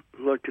you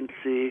look and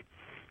see,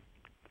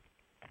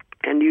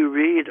 and you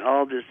read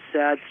all this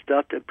sad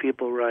stuff that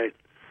people write.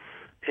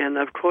 And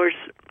of course,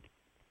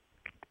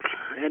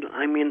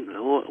 I mean,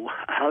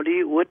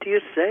 what do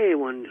you say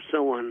when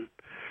someone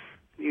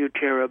you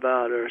care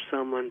about or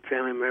someone,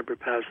 family member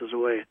passes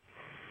away?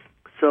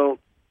 So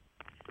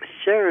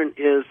Sharon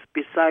is,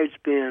 besides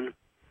being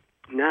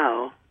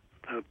now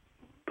a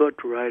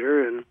book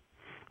writer and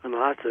an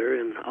author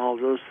and all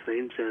those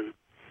things, and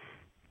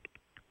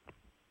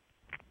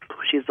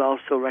she's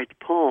also writes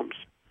poems.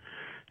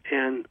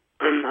 And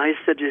I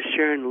said to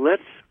Sharon,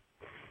 let's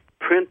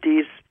print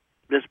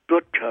this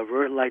book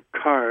cover like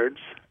cards,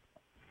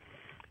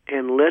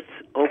 and let's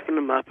open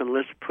them up and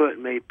let's put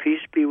 "May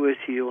Peace Be With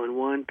You" on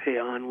one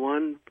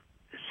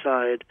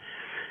side,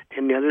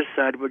 and the other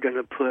side we're going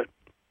to put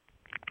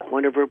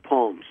one of her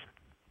poems.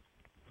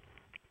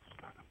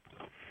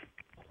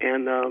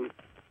 And I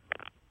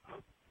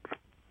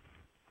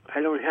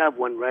don't have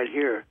one right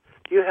here.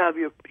 Do you have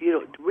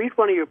read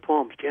one of your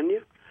poems, can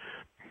you?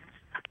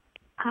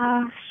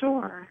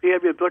 Sure. Do you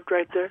have your book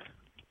right there?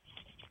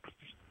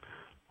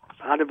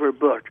 Out of her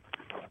book.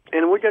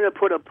 And we're going to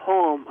put a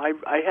poem.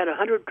 I had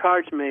 100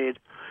 cards made,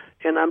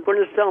 and I'm going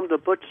to sell them to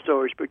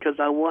bookstores because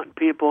I want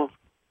people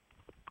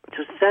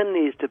to send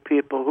these to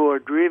people who are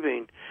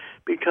grieving,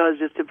 because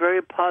it's a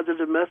very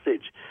positive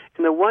message.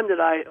 And the one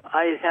that I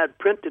had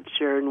printed,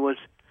 Sharon, was,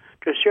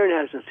 because Sharon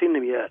hasn't seen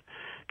them yet,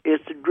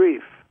 it's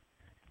grief,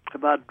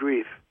 about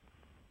grief.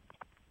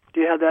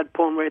 Do you have that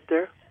poem right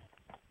there?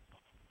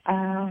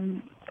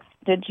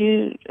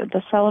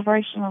 The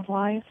Celebration of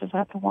Life, is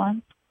that the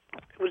one?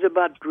 It was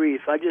about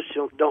grief. I just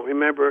don't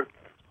remember.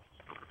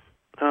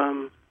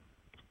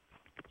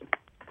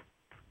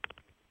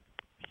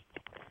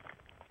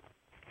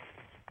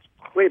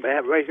 Wait, I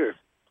have it right here.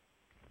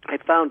 I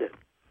found it.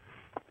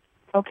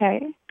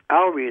 Okay.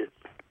 I'll read it.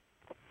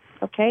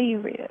 Okay, you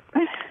read it.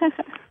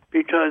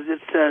 Because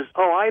it says,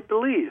 "Oh, I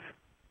believe."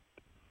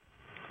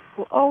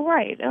 Oh,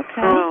 right.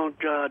 Okay. Oh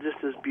God,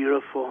 this is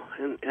beautiful,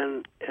 and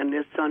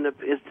it's on the.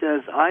 It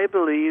says, "I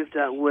believe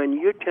that when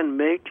you can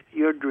make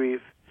your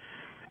grief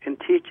and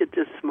teach it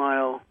to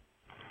smile,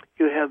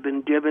 you have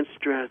been given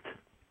strength.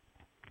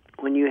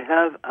 When you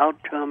have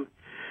outcome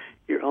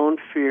your own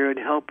fear and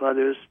help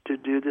others to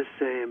do the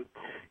same,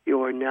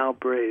 you are now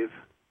brave.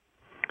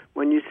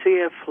 When you see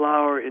a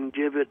flower and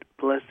give it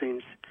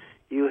blessings,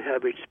 you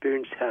have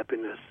experienced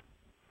happiness.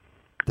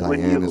 Diane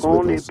when you is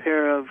own with a us.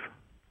 pair of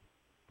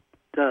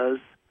does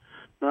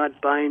not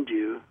bind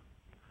you,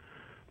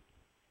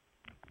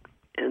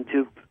 and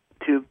to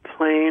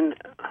plain,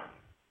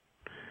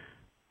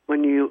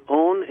 when you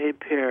own a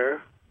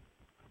pair,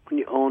 when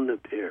you own the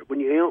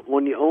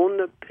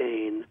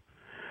pain,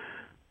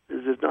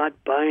 this does not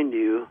bind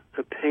you.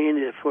 The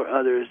pain for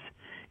others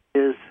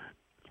is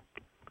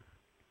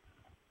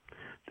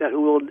that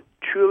will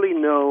truly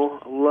know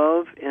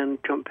love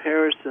and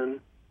comparison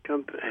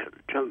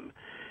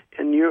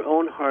in your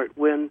own heart.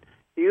 When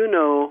you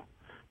know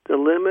the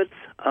limits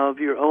of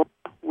your own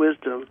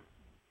wisdom,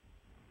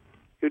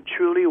 you're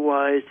truly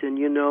wise, and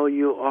you know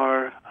you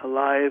are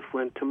alive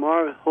when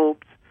tomorrow's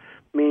hopes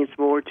means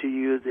more to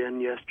you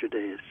than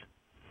yesterday's.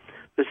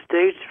 The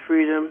state's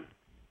freedom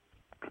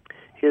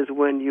is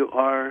when you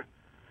are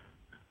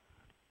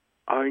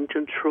in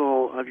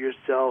control of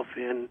yourself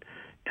and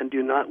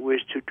do not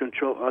wish to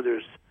control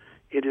others.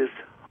 It is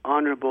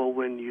honorable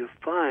when you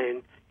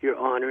find your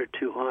honor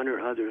to honor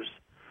others.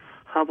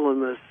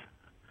 Humbleness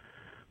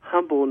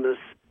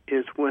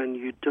is when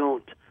you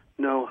don't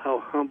know how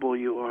humble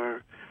you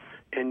are,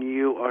 and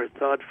you are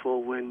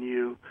thoughtful when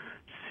you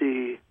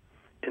see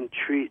and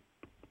treat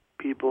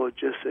people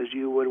just as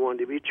you would want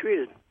to be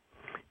treated.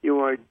 You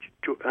are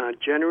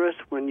generous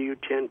when you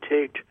can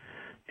take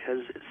as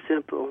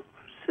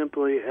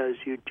simply as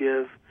you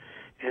give,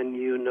 and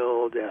you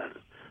know that.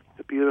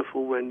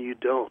 Beautiful when you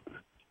don't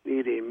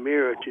need a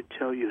mirror to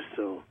tell you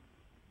so.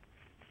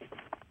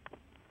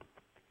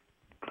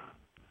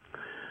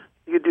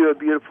 You do a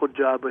beautiful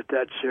job with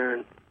that,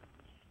 Sharon.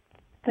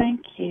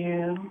 Thank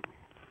you.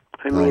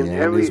 I mean,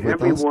 Diane is with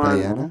us. everyone.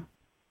 Diana?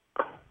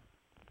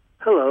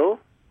 Hello.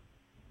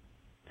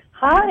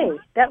 Hi,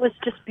 that was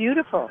just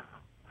beautiful.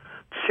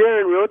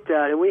 Sharon wrote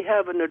that, and we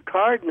have it in a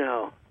card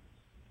now.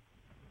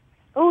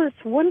 Oh,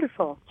 it's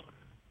wonderful.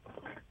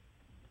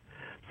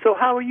 So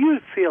how are you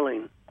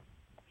feeling?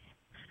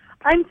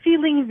 I'm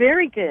feeling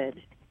very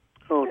good.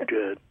 Oh,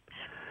 good.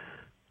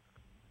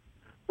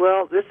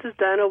 Well, this is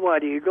Diana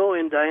Whitey. You go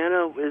in.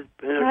 Diana is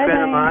a Hi, friend of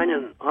Diana. mine,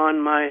 and on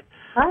my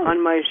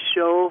on my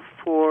show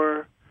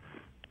for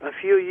a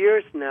few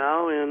years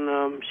now,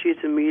 and she's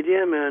a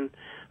medium, and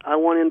I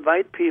want to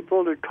invite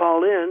people to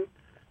call in.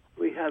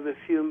 We have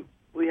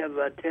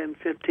about 10,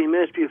 15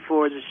 minutes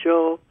before the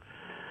show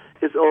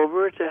is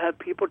over to have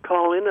people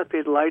call in if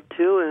they'd like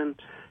to and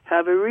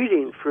have a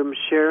reading from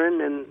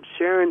Sharon, and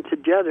Sharon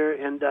together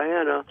and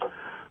Diana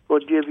will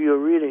give you a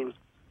reading.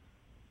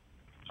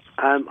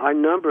 Our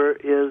number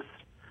is,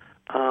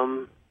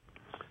 I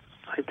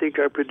think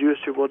our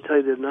producer will tell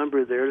you the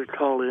number there to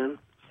call in.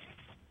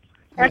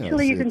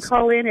 Actually, you can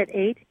call in at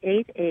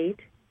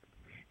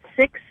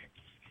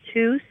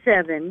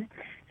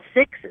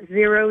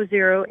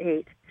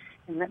 888-627-6008.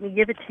 And let me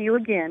give it to you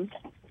again.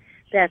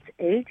 That's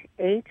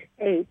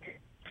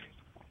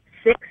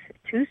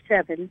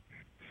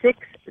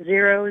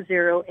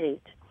 888-627-6008.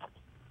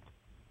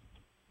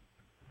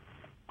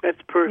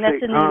 That's perfect. And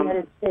that's in the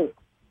United States.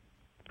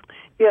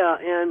 Yeah,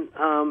 and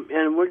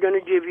we're going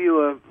to give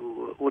you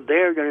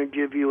they're going to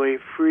give you a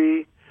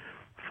free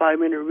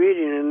 5-minute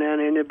reading, and then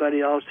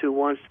anybody else who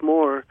wants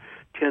more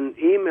can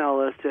email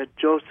us at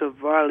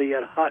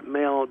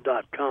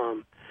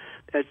josephvarley@hotmail.com.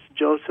 That's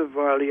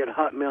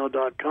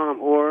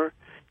josephvarley@hotmail.com, or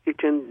you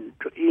can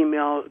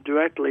email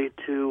directly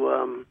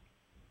to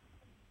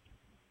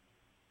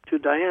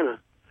Diana.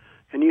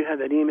 And you have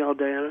that email,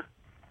 Diana?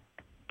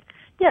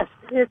 Yes,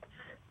 it's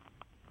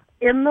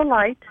in the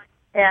light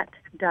at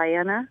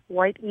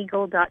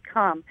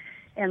DianaWhiteEagle.com,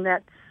 and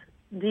that's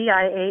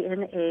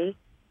DianaWhiteEagle.com.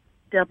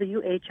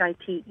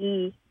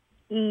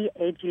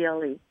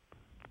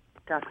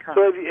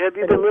 So have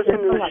you been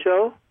listening to the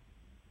show?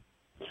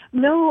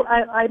 No,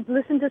 I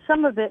listened to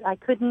some of it. I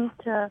couldn't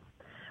get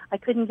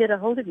a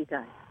hold of you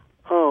guys.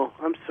 Oh,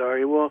 I'm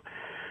sorry. Well,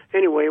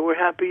 anyway, we're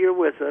happy you're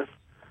with us.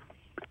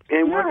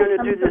 And we're going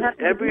to do this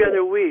every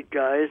other week,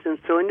 guys. And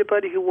so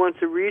anybody who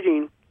wants a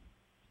reading,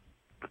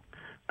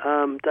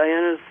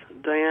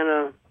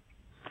 Diana,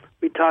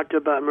 we talked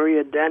about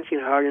Maria Dancing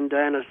Heart, and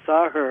Diana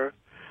saw her,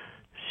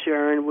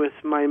 Sharon, with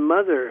my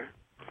mother.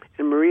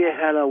 And Maria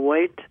had a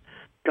white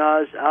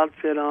gauze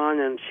outfit on,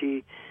 and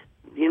she,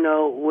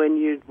 when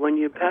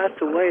you pass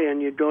away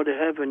and you go to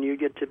heaven, you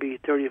get to be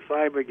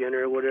 35 again,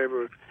 or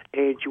whatever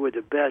age you were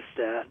the best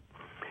at.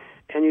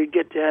 And you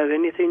get to have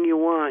anything you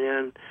want.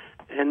 And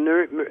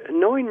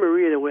knowing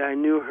Maria the way I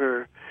knew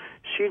her,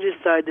 she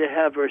decided to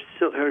have her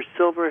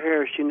silver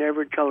hair. She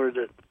never colored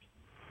it.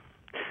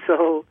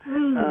 So,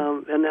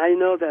 and I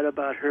know that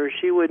about her.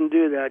 She wouldn't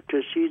do that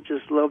because she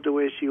just loved the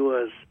way she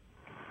was.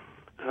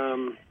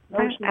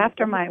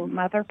 After my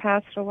mother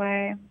passed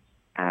away,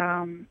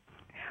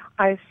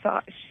 I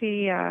saw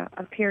she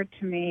appeared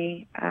to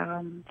me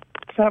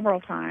several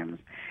times.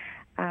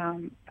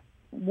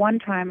 One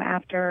time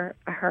after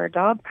her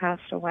dog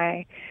passed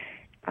away,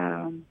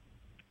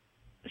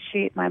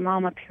 my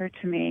mom appeared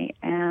to me,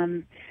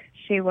 and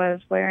she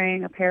was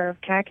wearing a pair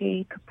of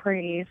khaki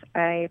capris,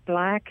 a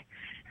black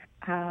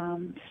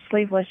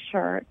sleeveless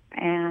shirt,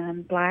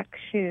 and black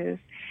shoes,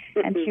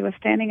 and she was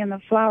standing in the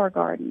flower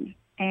garden,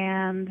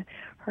 and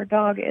her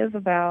dog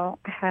Isabel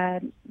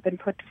had been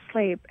put to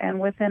sleep, and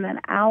within an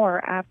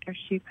hour after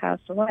she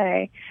passed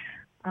away,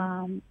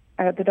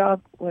 the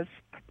dog was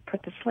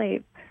put to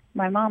sleep.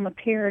 My mom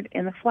appeared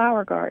in the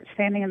flower garden,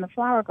 standing in the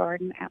flower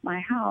garden at my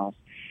house,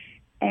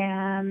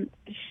 and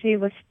she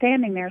was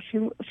standing there.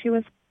 She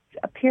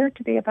appeared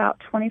to be about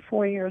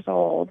 24 years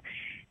old,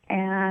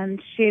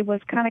 and she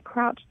was kind of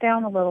crouched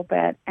down a little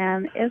bit,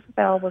 and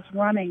Isabel was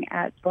running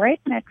at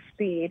breakneck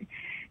speed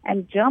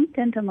and jumped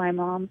into my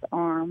mom's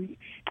arms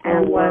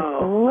and was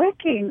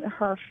licking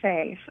her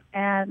face.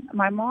 And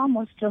my mom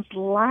was just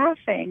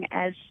laughing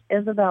as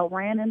Isabel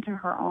ran into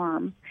her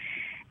arms.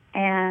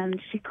 And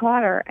she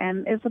caught her,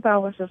 and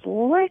Isabel was just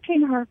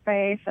licking her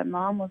face, and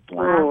Mom was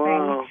laughing. Oh,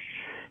 wow.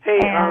 Hey,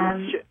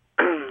 I'm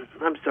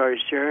sorry,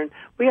 Sharon.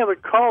 We have a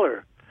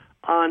caller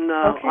on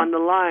the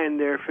line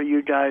there for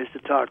you guys to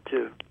talk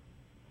to.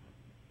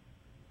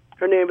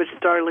 Her name is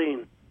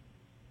Starlene.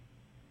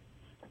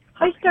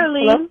 Hi,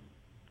 Starlene. Hello?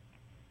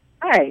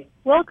 Hi.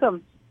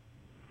 Welcome.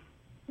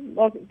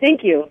 Well,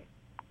 thank you.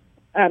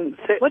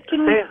 What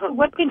can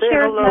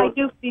Sharon and I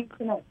do for you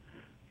tonight?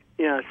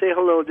 Yeah, say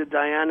hello to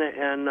Diana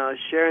and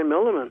Sharon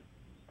Milliman.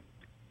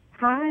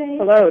 Hi.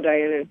 Hello,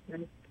 Diana.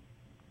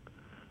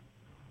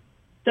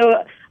 So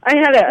I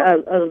had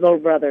a little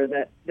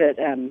brother that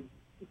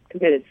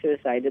committed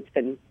suicide. It's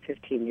been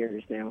 15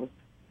 years now.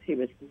 He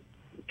was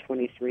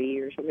 23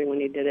 or something when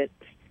he did it,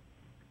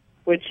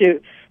 which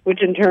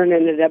in turn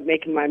ended up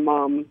making my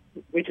mom,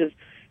 which is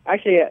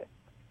actually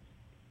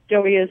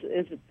Joey is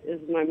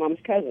my mom's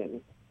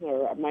cousin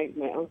or my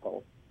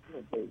uncle.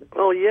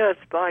 Oh yes,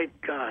 by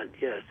God,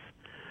 yes.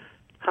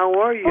 How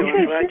are you?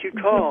 I'm glad you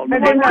called.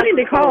 I've been wanting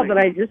to call, but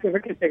I just never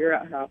could figure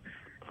out how.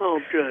 Oh,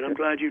 good. I'm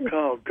glad you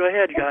called. Go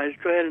ahead, guys.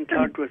 Go ahead and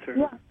talk with her.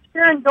 Yeah.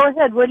 Sharon, go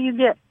ahead. What do you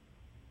get?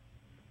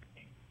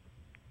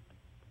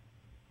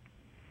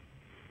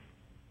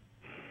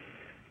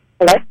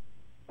 Hello?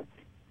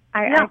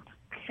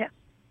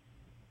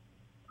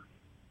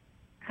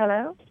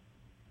 Hello?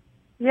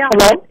 Yeah.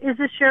 Hello? Is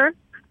this Sharon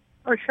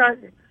or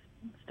Starlene?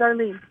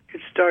 Darlene.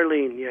 It's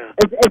Darlene, yeah.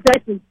 It's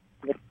actually,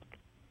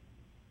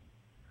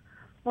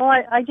 Well,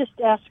 I just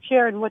asked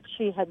Sharon what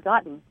she had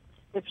gotten,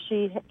 if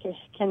she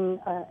can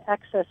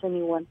access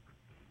anyone.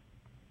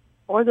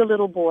 Or the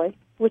little boy,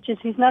 which is,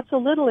 he's not so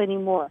little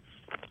anymore.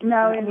 No,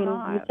 I mean,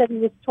 not. you said he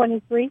was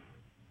 23?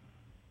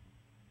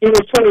 he was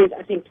 20,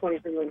 I think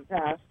 23 when he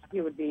passed. He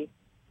would be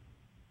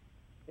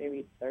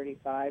maybe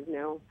 35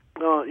 now.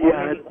 Oh,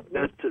 yeah,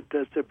 that's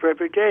the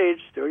perfect age,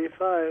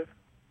 35.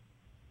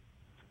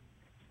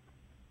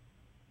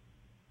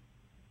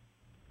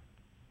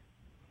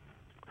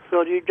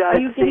 So do you guys Are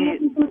you getting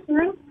anything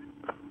through?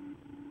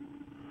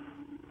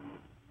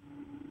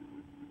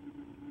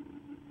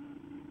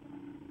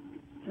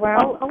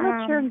 Well, I'll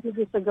let Sharon give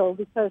this a go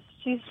because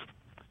she's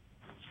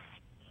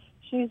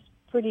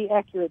pretty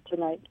accurate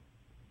tonight.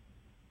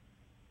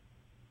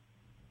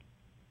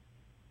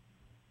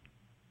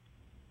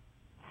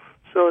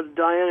 So,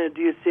 Diana,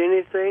 do you see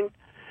anything?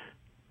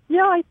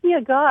 Yeah, I see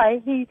a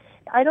guy.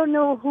 I don't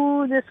know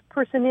who this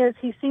person is.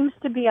 He seems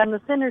to be on the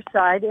thinner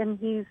side, and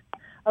he's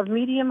of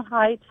medium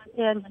height,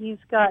 and he's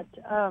got,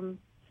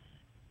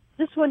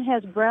 this one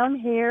has brown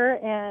hair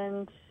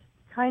and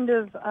kind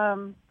of,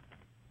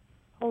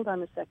 hold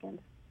on a second,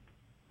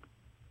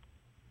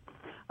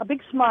 a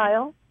big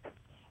smile,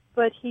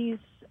 but he's,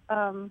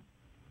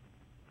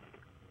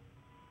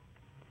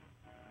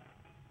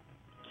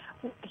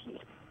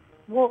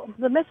 well,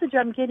 the message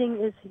I'm getting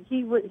is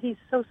he's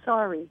so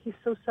sorry. He's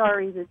so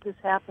sorry that this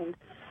happened,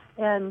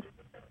 and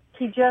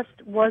he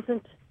just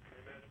wasn't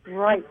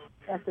right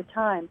at the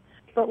time.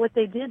 But what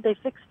they did, they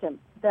fixed him.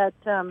 That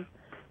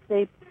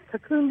they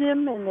cocooned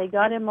him and they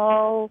got him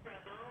all.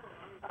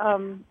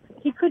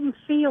 He couldn't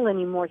feel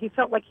anymore. He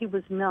felt like he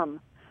was numb.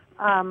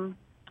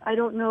 I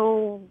don't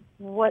know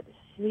what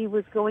he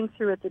was going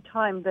through at the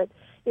time, but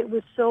it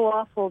was so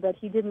awful that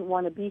he didn't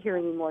want to be here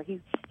anymore.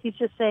 He's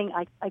just saying,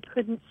 I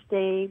couldn't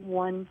stay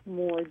one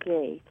more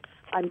day.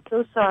 I'm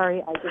so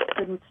sorry, I just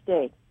couldn't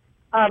stay.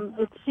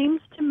 It seems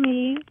to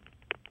me,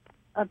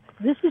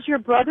 this is your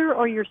brother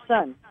or your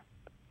son?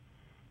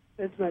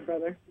 It's my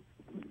brother.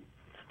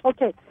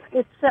 Okay,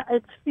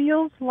 it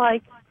feels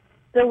like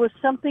there was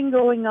something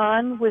going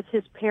on with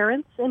his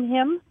parents and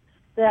him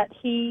that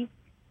he,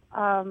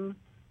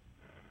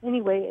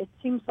 anyway, it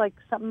seems like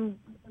something,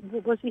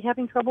 was he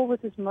having trouble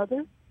with his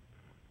mother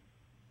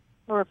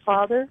or a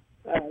father?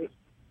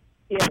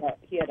 He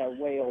had a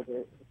way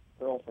older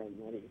girlfriend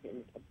that he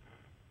ended up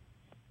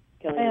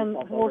killing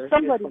himself over.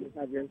 Somebody, she was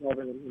 25 years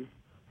older than him.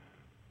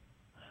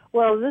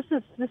 Well,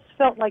 this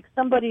felt like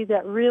somebody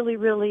that really,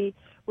 really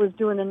was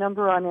doing a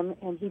number on him,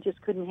 and he just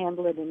couldn't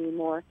handle it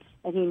anymore,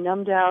 and he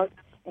numbed out,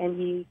 and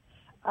he,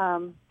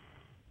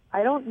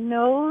 I don't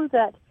know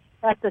that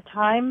at the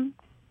time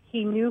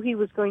he knew he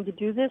was going to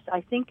do this.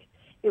 I think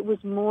it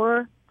was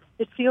more,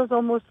 it feels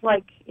almost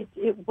like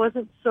it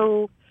wasn't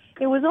so,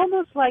 it was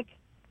almost like,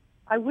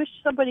 I wish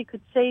somebody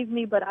could save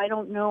me, but I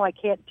don't know, I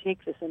can't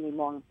take this any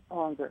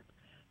longer.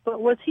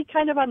 But was he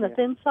kind of on the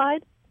thin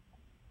side?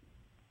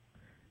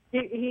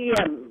 No, he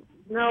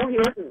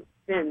wasn't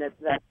thin at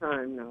that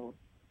time, no.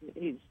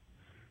 He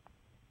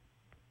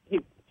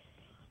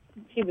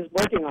was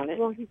working on it.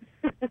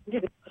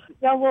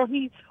 Well,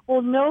 he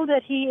will know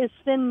that he is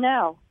thin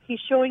now. He's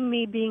showing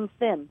me being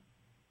thin,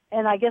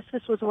 and I guess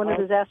this was one of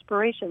his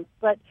aspirations.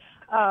 But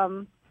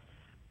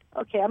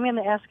okay, I'm going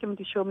to ask him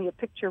to show me a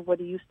picture of what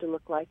he used to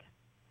look like.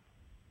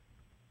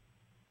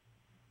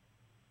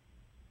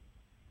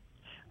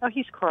 Oh,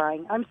 he's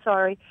crying. I'm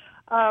sorry.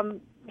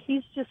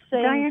 He's just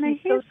saying Diana,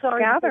 he's so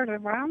sorry. Gathered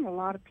around a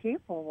lot of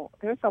people.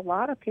 There's a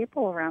lot of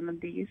people around him.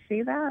 Do you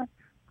see that?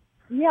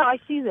 Yeah, I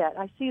see that.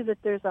 I see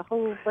that there's a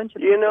whole bunch of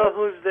people. You know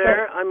who's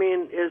there? I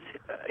mean, is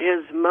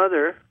his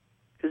mother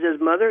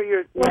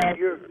your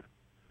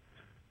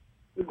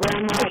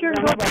Grandma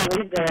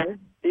Varley's there.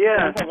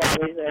 Yes. Grandpa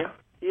Varley's there.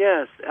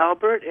 Yes,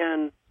 Albert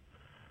and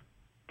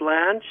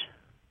Blanche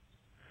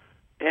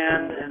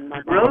and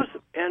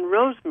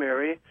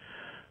Rosemary.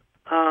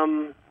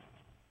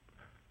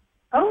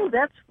 Oh,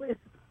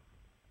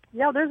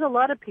 there's a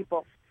lot of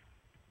people.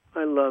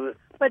 I love it.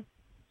 But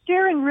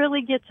Sharon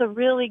really gets a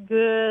really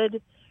good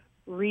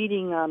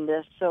reading on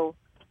this. So,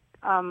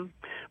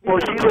 well,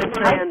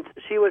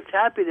 she was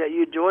happy that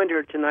you joined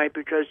her tonight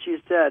because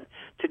she said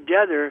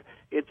together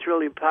it's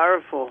really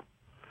powerful.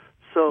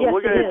 So yes,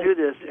 we're going to do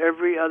this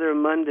every other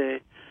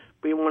Monday.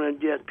 We want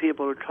to get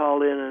people to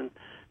call in,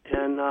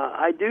 and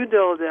I do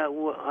know that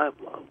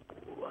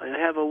I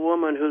have a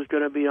woman who's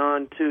going to be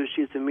on too.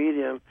 She's a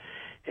medium,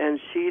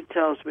 and she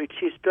tells me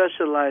she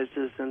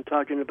specializes in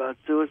talking about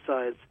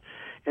suicides.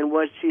 And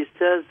what she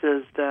says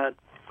is that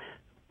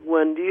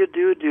when you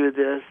do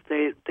this,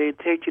 they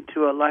take you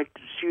to like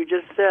you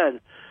just said,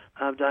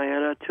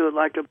 Diana, to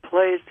like a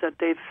place that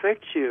they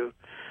fix you,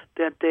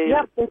 that they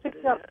fix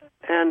you up.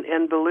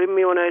 And believe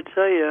me when I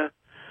tell you,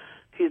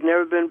 he's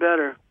never been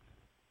better.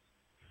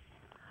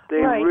 They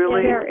right.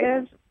 really.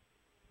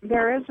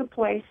 There is a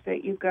place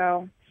that you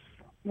go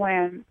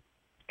when,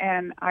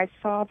 and I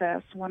saw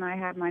this when I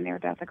had my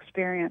near-death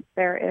experience.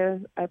 There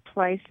is a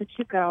place that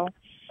you go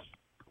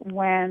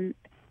when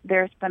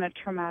there's been a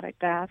traumatic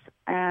death,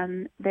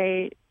 and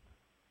they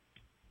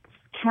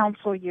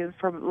counsel you,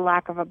 for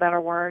lack of a better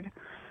word.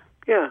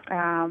 Yeah.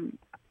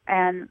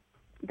 And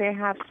they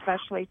have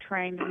specially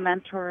trained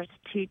mentors,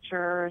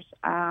 teachers,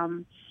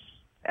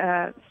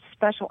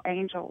 special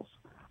angels,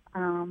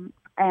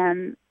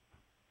 and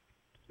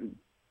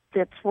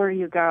that's where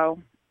you go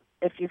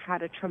if you've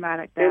had a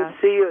traumatic death.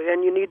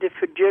 And you need to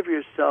forgive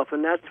yourself,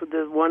 and that's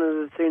one of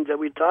the things that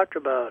we talked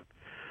about,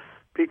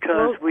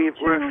 because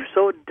we're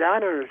so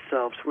down on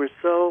ourselves, we're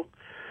so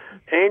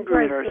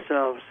angry at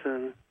ourselves,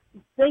 and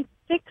they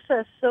fix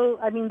us.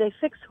 They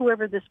fix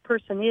whoever this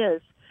person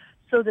is,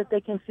 so that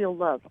they can feel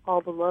love,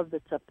 all the love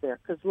that's up there,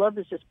 because love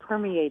is just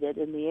permeated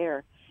in the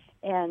air.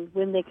 And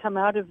when they come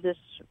out of this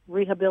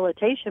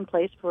rehabilitation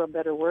place, for a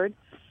better word,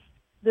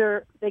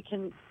 they're who they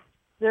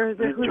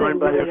joined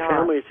by really their are.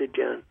 families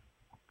again.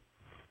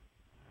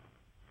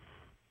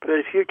 But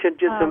if you can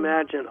just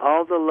imagine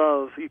all the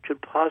love you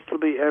could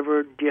possibly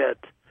ever get,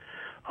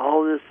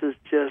 all this is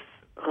just,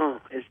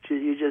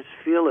 you just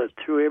feel it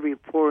through every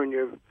pore in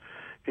your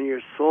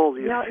soul.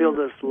 You feel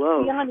this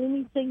love. Beyond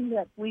anything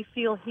that we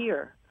feel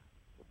here.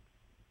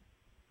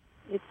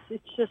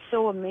 It's just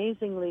so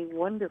amazingly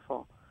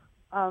wonderful.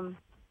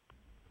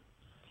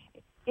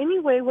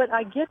 Anyway, what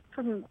I get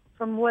from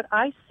what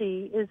I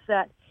see is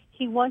that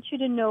he wants you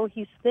to know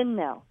he's thin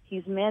now.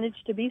 He's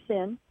managed to be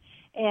thin,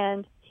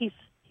 and he's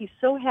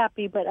so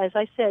happy. But as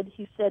I said,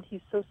 he said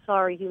he's so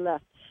sorry he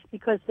left,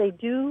 because they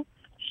do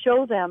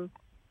show them,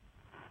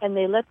 and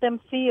they let them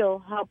feel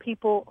how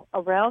people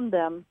around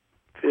them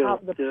feel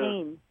the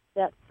pain.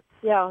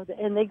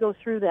 And they go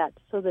through that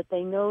so that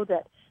they know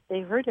that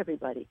they hurt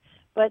everybody.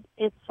 But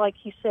it's like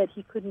he said,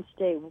 he couldn't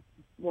stay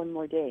one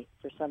more day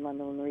for some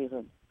unknown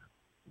reason.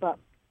 But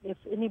if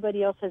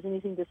anybody else has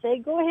anything to say,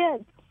 go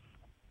ahead.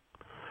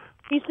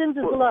 He sends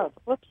his love.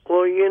 Whoops.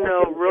 Well,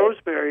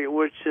 Rosemary,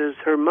 which is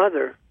her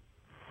mother,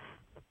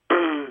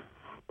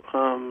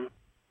 how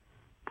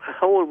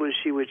old was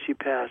she when she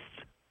passed?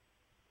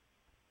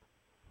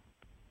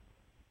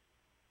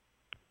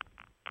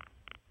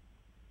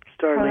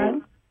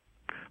 Starlene.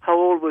 How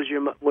old was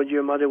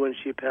your mother when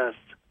she passed?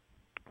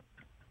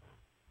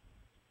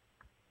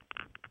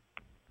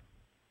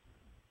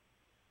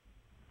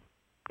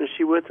 Is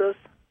she with us?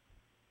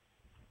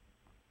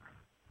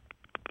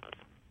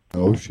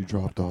 Oh, she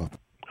dropped off.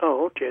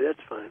 Oh, okay, that's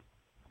fine.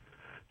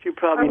 She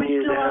probably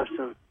needs to have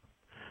some.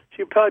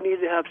 She probably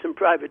needs to have some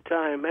private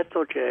time. That's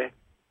okay.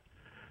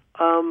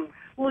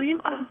 Well,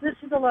 this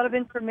is a lot of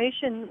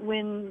information.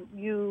 When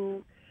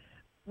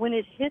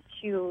it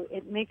hits you,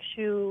 it makes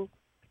you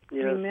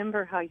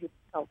remember how you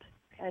felt.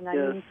 And I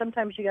mean,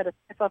 sometimes you got to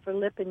stiff up her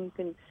lip and you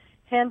can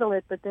handle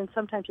it, but then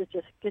sometimes it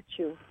just gets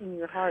you in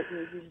your heart, and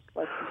you just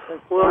like.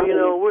 Well,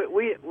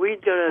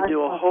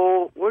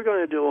 we're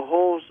gonna do a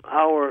whole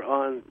hour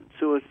on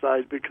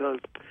suicide, because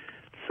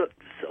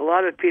a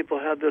lot of people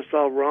have this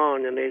all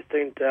wrong, and they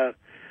think that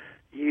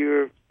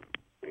you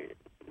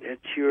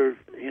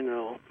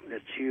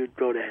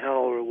go to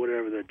hell or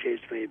whatever the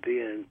case may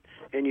be,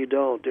 and you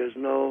don't. There's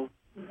no.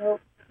 No,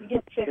 you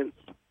get fixed.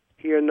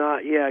 You're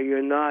not. Yeah,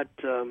 you're not.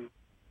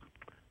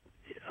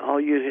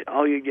 All you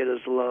get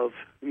is love.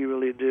 You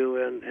really do,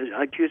 and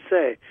like you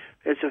say,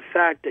 it's a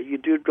fact that you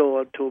do go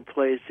up to a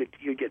place that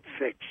you get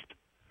fixed.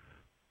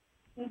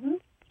 Mhm.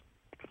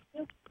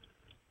 Yep.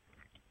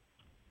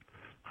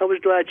 I was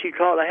glad she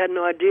called. I had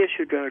no idea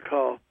she was going to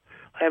call.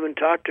 I haven't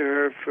talked to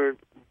her for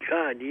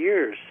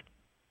years.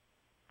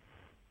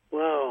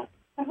 Wow.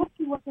 I hope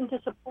she wasn't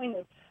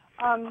disappointed.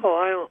 I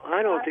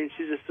don't think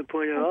she's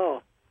disappointed at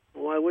all.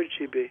 Why would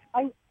she be?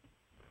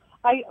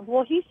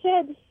 Well, he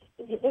said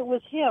it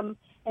was him,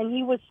 and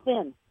he was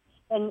thin.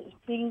 And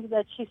being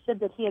that she said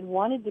that he had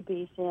wanted to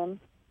be thin,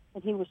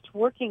 and he was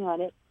working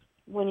on it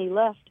when he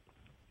left,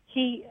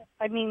 he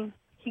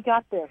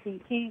got there.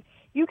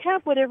 You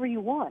have whatever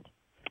you want.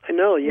 I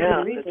know,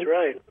 yeah, that's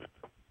right.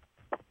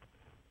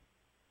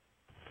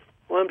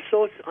 Well,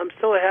 I'm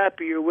so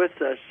happy you're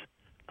with us,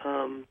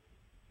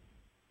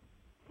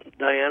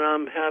 Diana.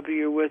 I'm happy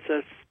you're with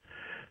us.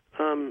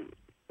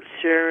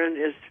 Sharon,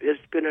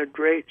 it's been a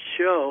great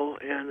show,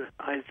 and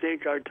I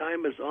think our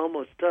time is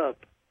almost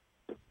up.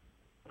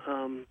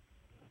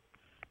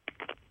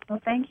 Well,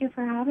 thank you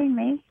for having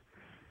me.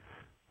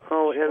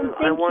 Oh, and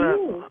I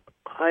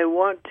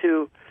want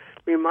to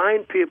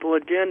remind people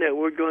again that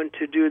we're going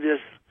to do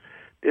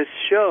this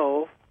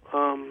show,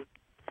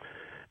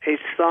 A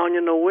Song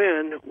in the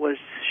Wind, with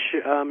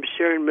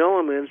Sharon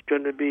Milliman's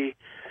going to be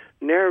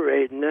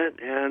narrating it,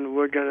 and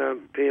we're going to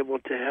be able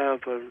to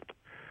have a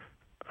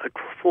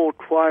full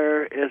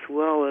choir as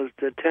well as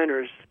the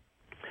tenors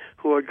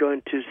who are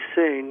going to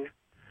sing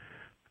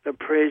the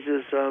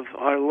praises of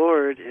our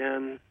Lord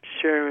and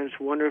Sharon's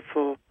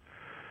wonderful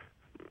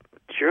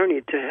journey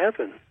to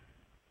heaven.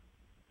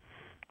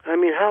 I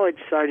mean, how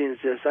exciting is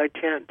this? I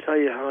can't tell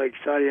you how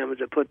excited I am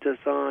to put this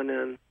on,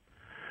 and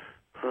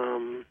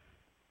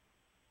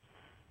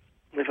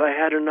if I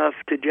had enough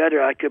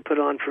together, I could put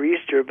on for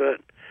Easter,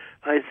 but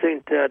I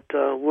think that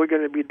we're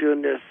going to be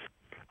doing this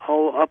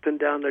all up and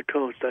down the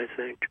coast, I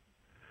think.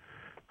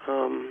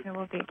 It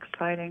will be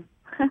exciting.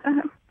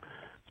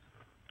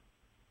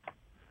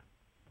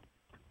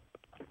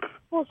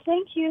 Well,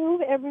 thank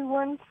you,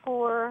 everyone,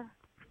 for.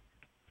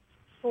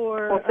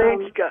 Well,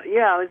 thanks,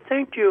 and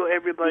thank you,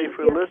 everybody,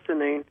 for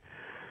listening.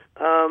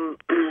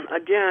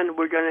 Again,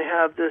 we're going to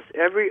have this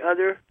every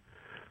other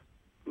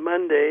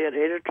Monday at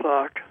 8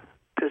 o'clock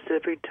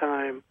Pacific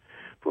time.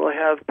 We'll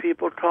have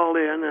people call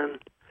in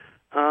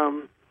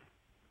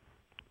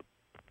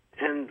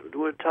and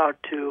we'll talk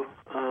to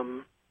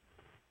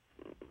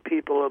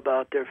people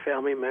about their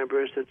family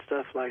members and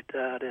stuff like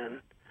that. And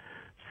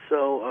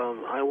so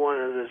I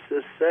wanted to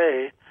just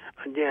say,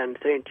 again,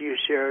 thank you,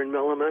 Sharon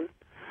Milliman,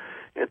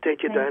 and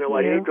thank you, Dinah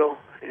White Eagle.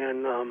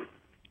 And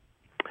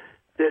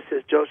this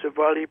is Joseph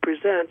Varley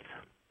Presents.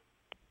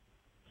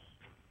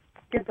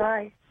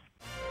 Goodbye.